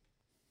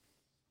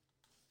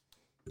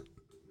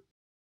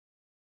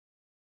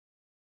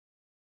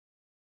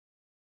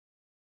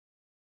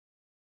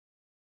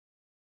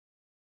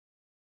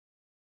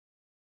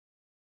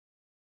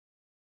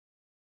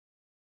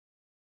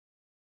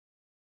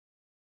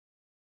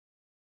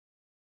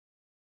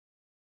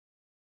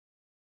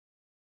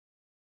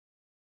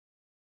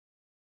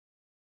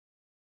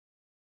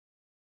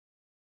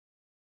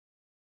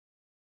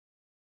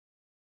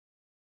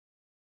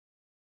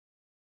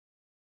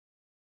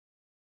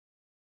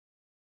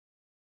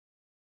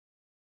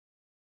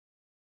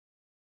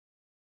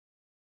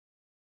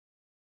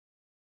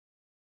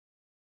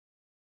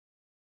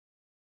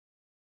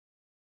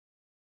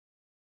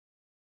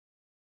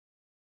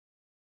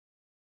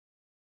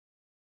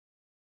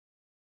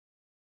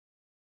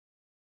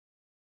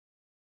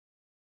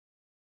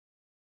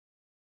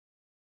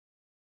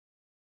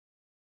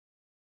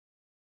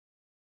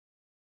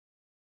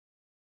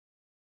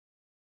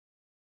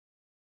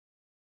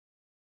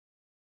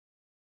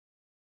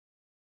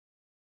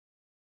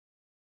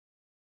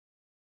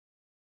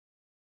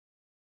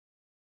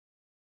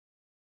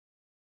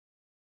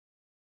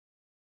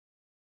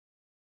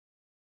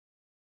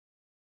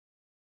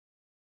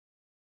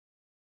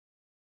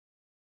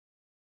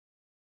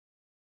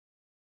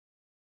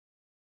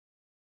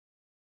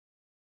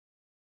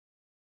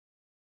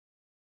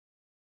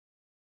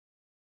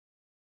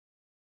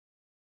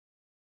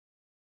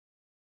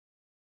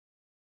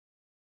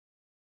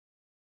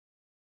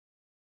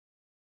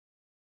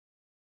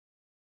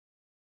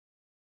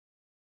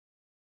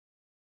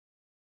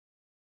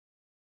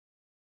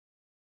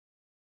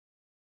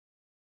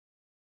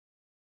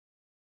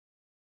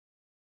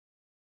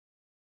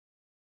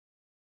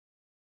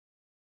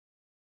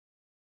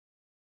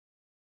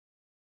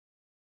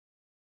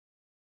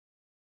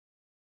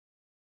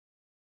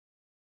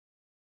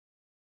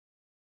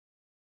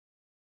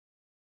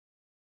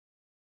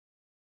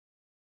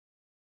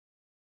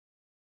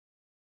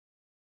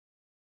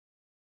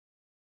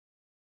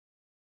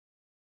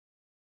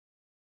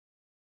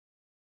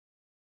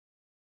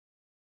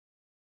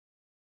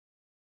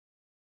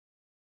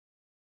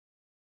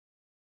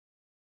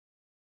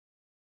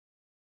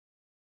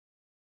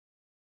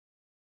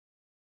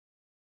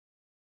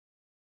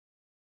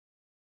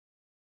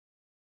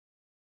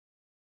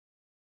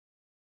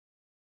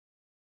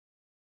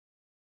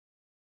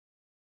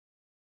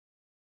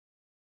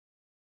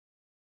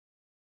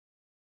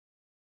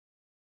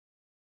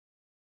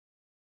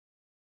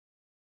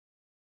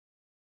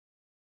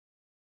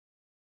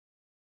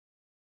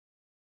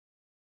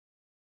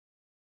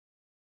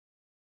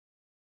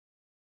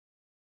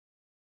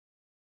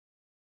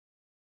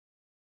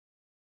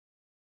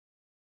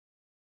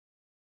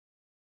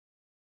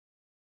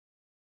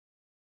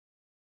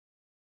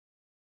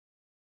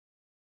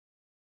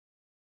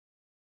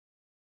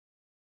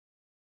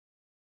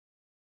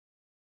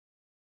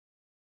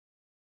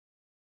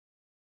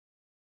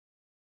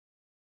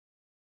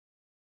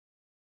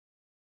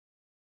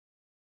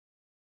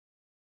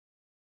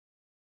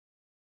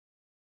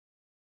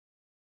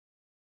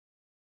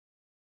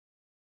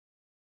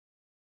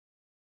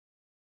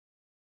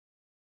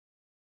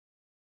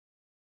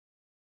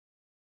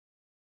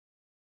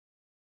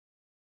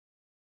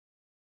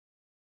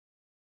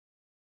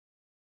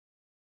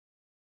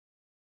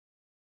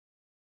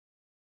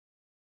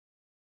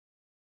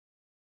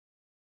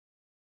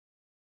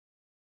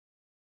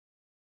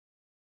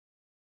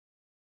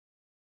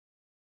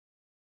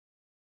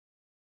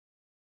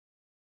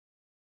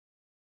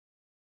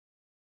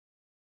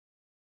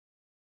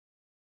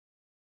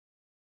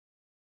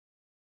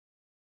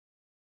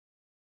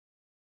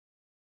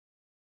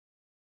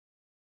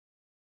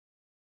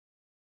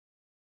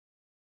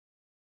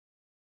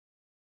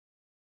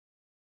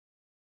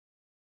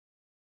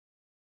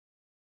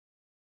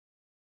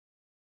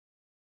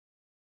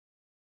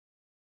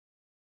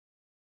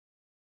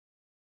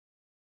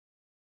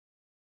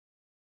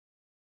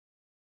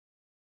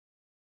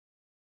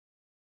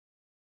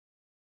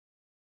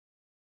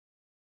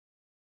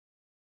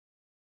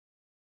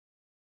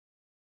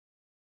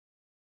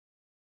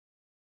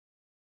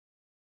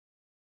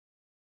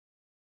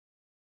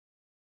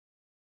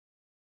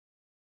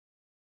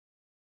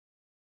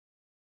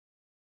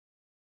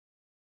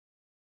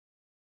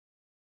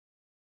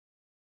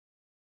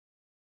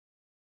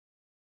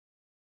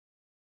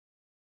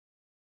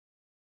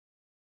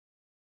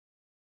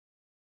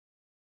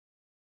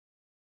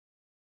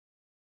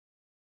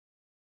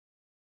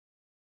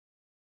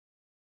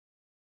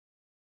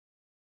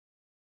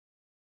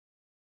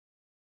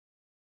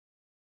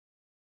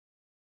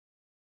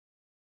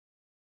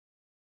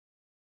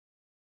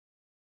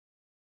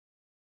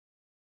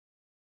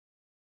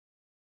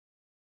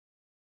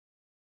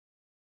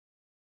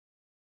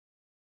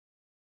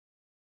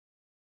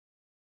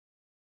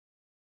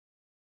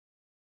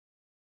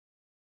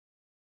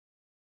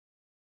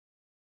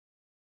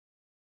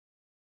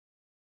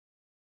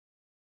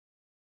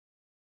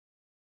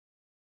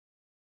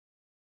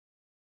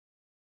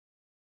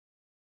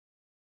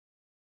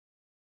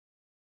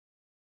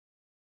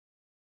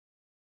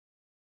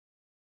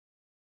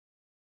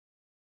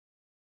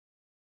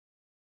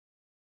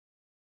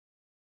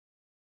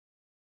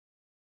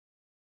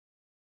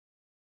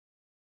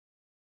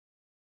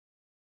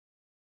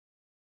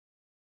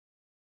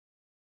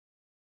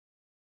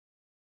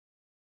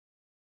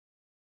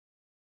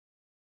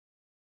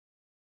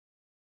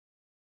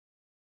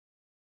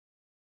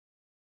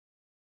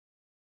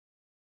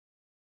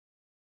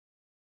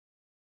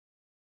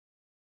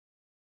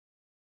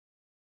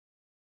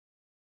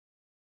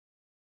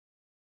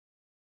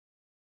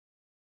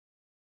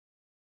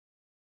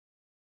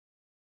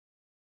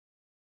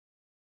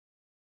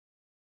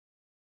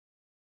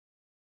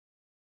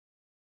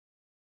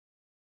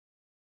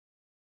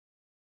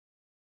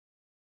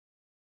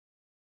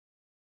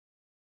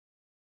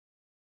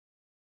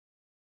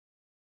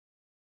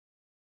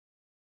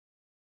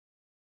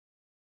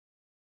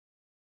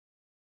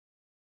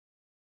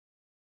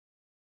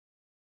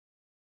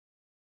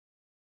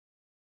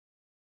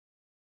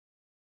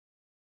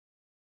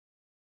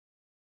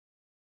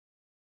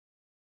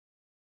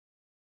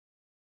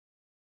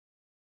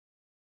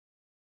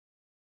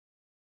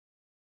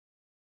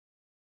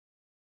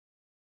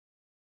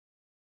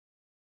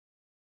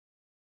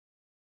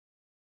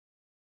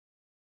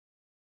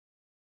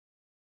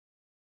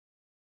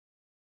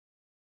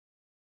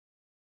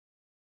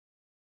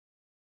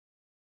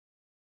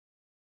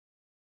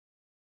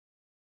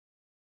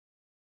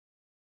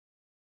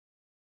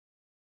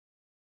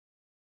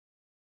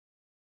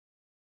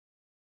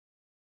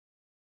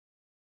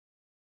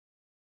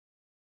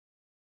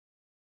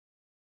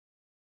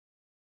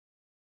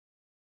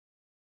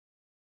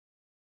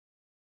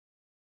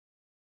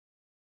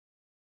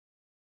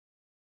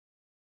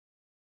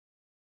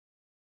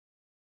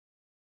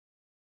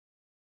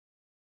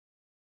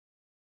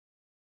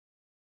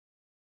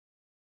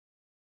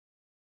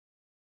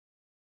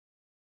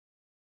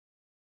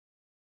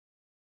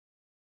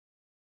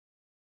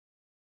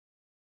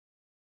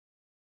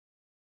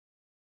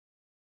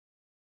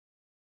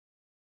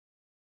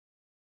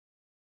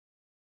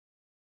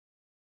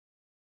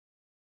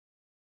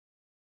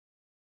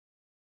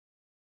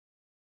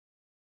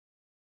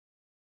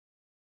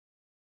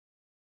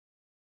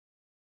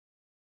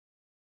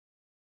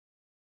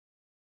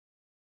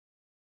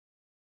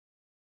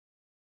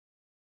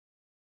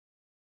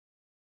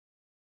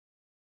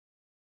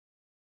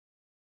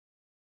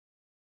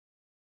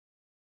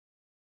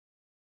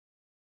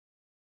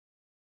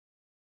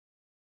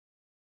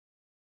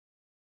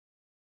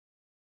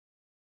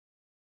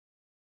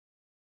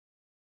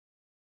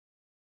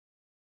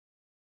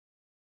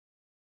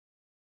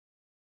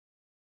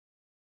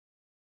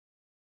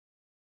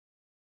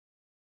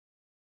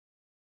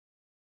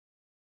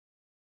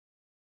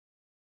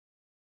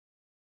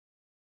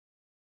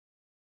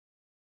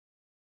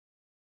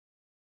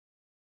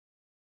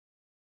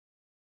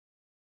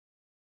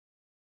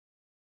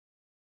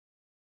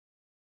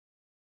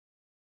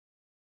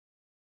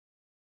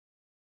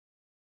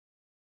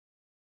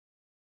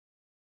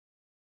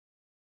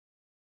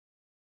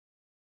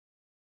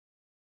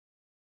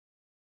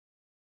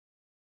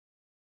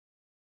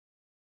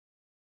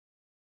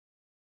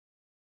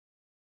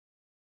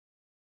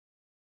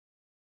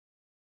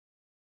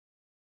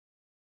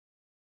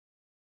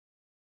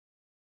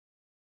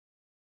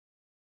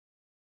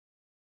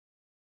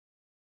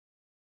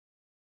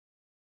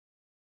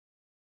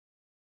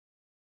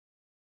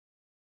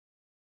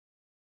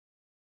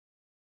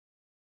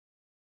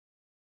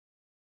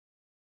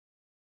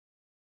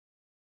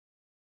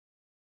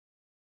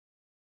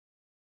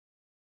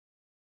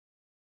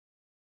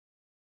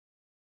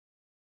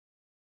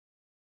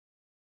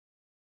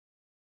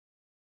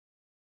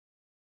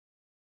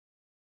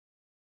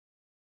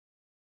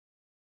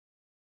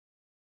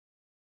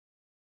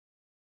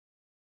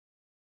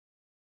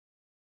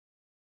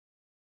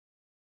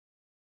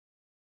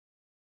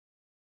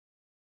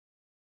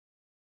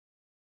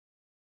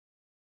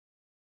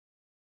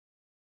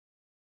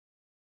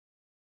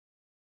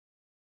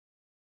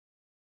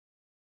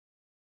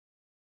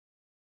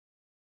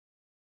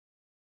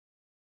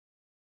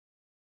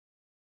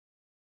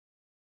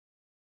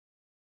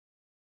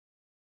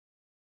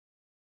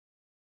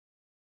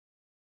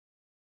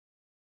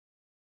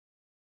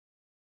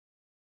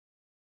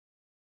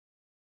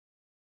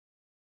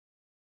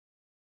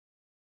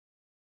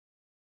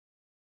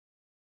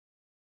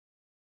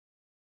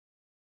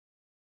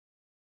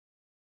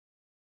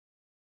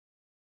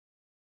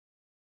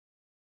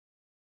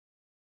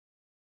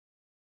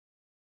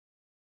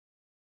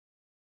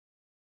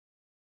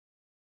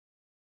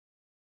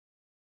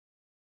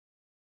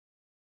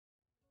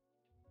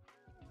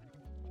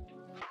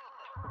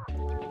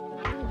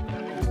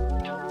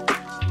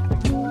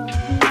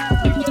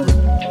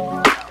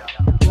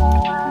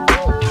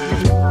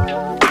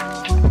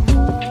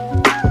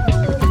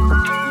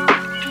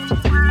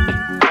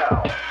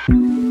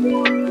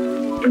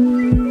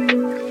 Bye.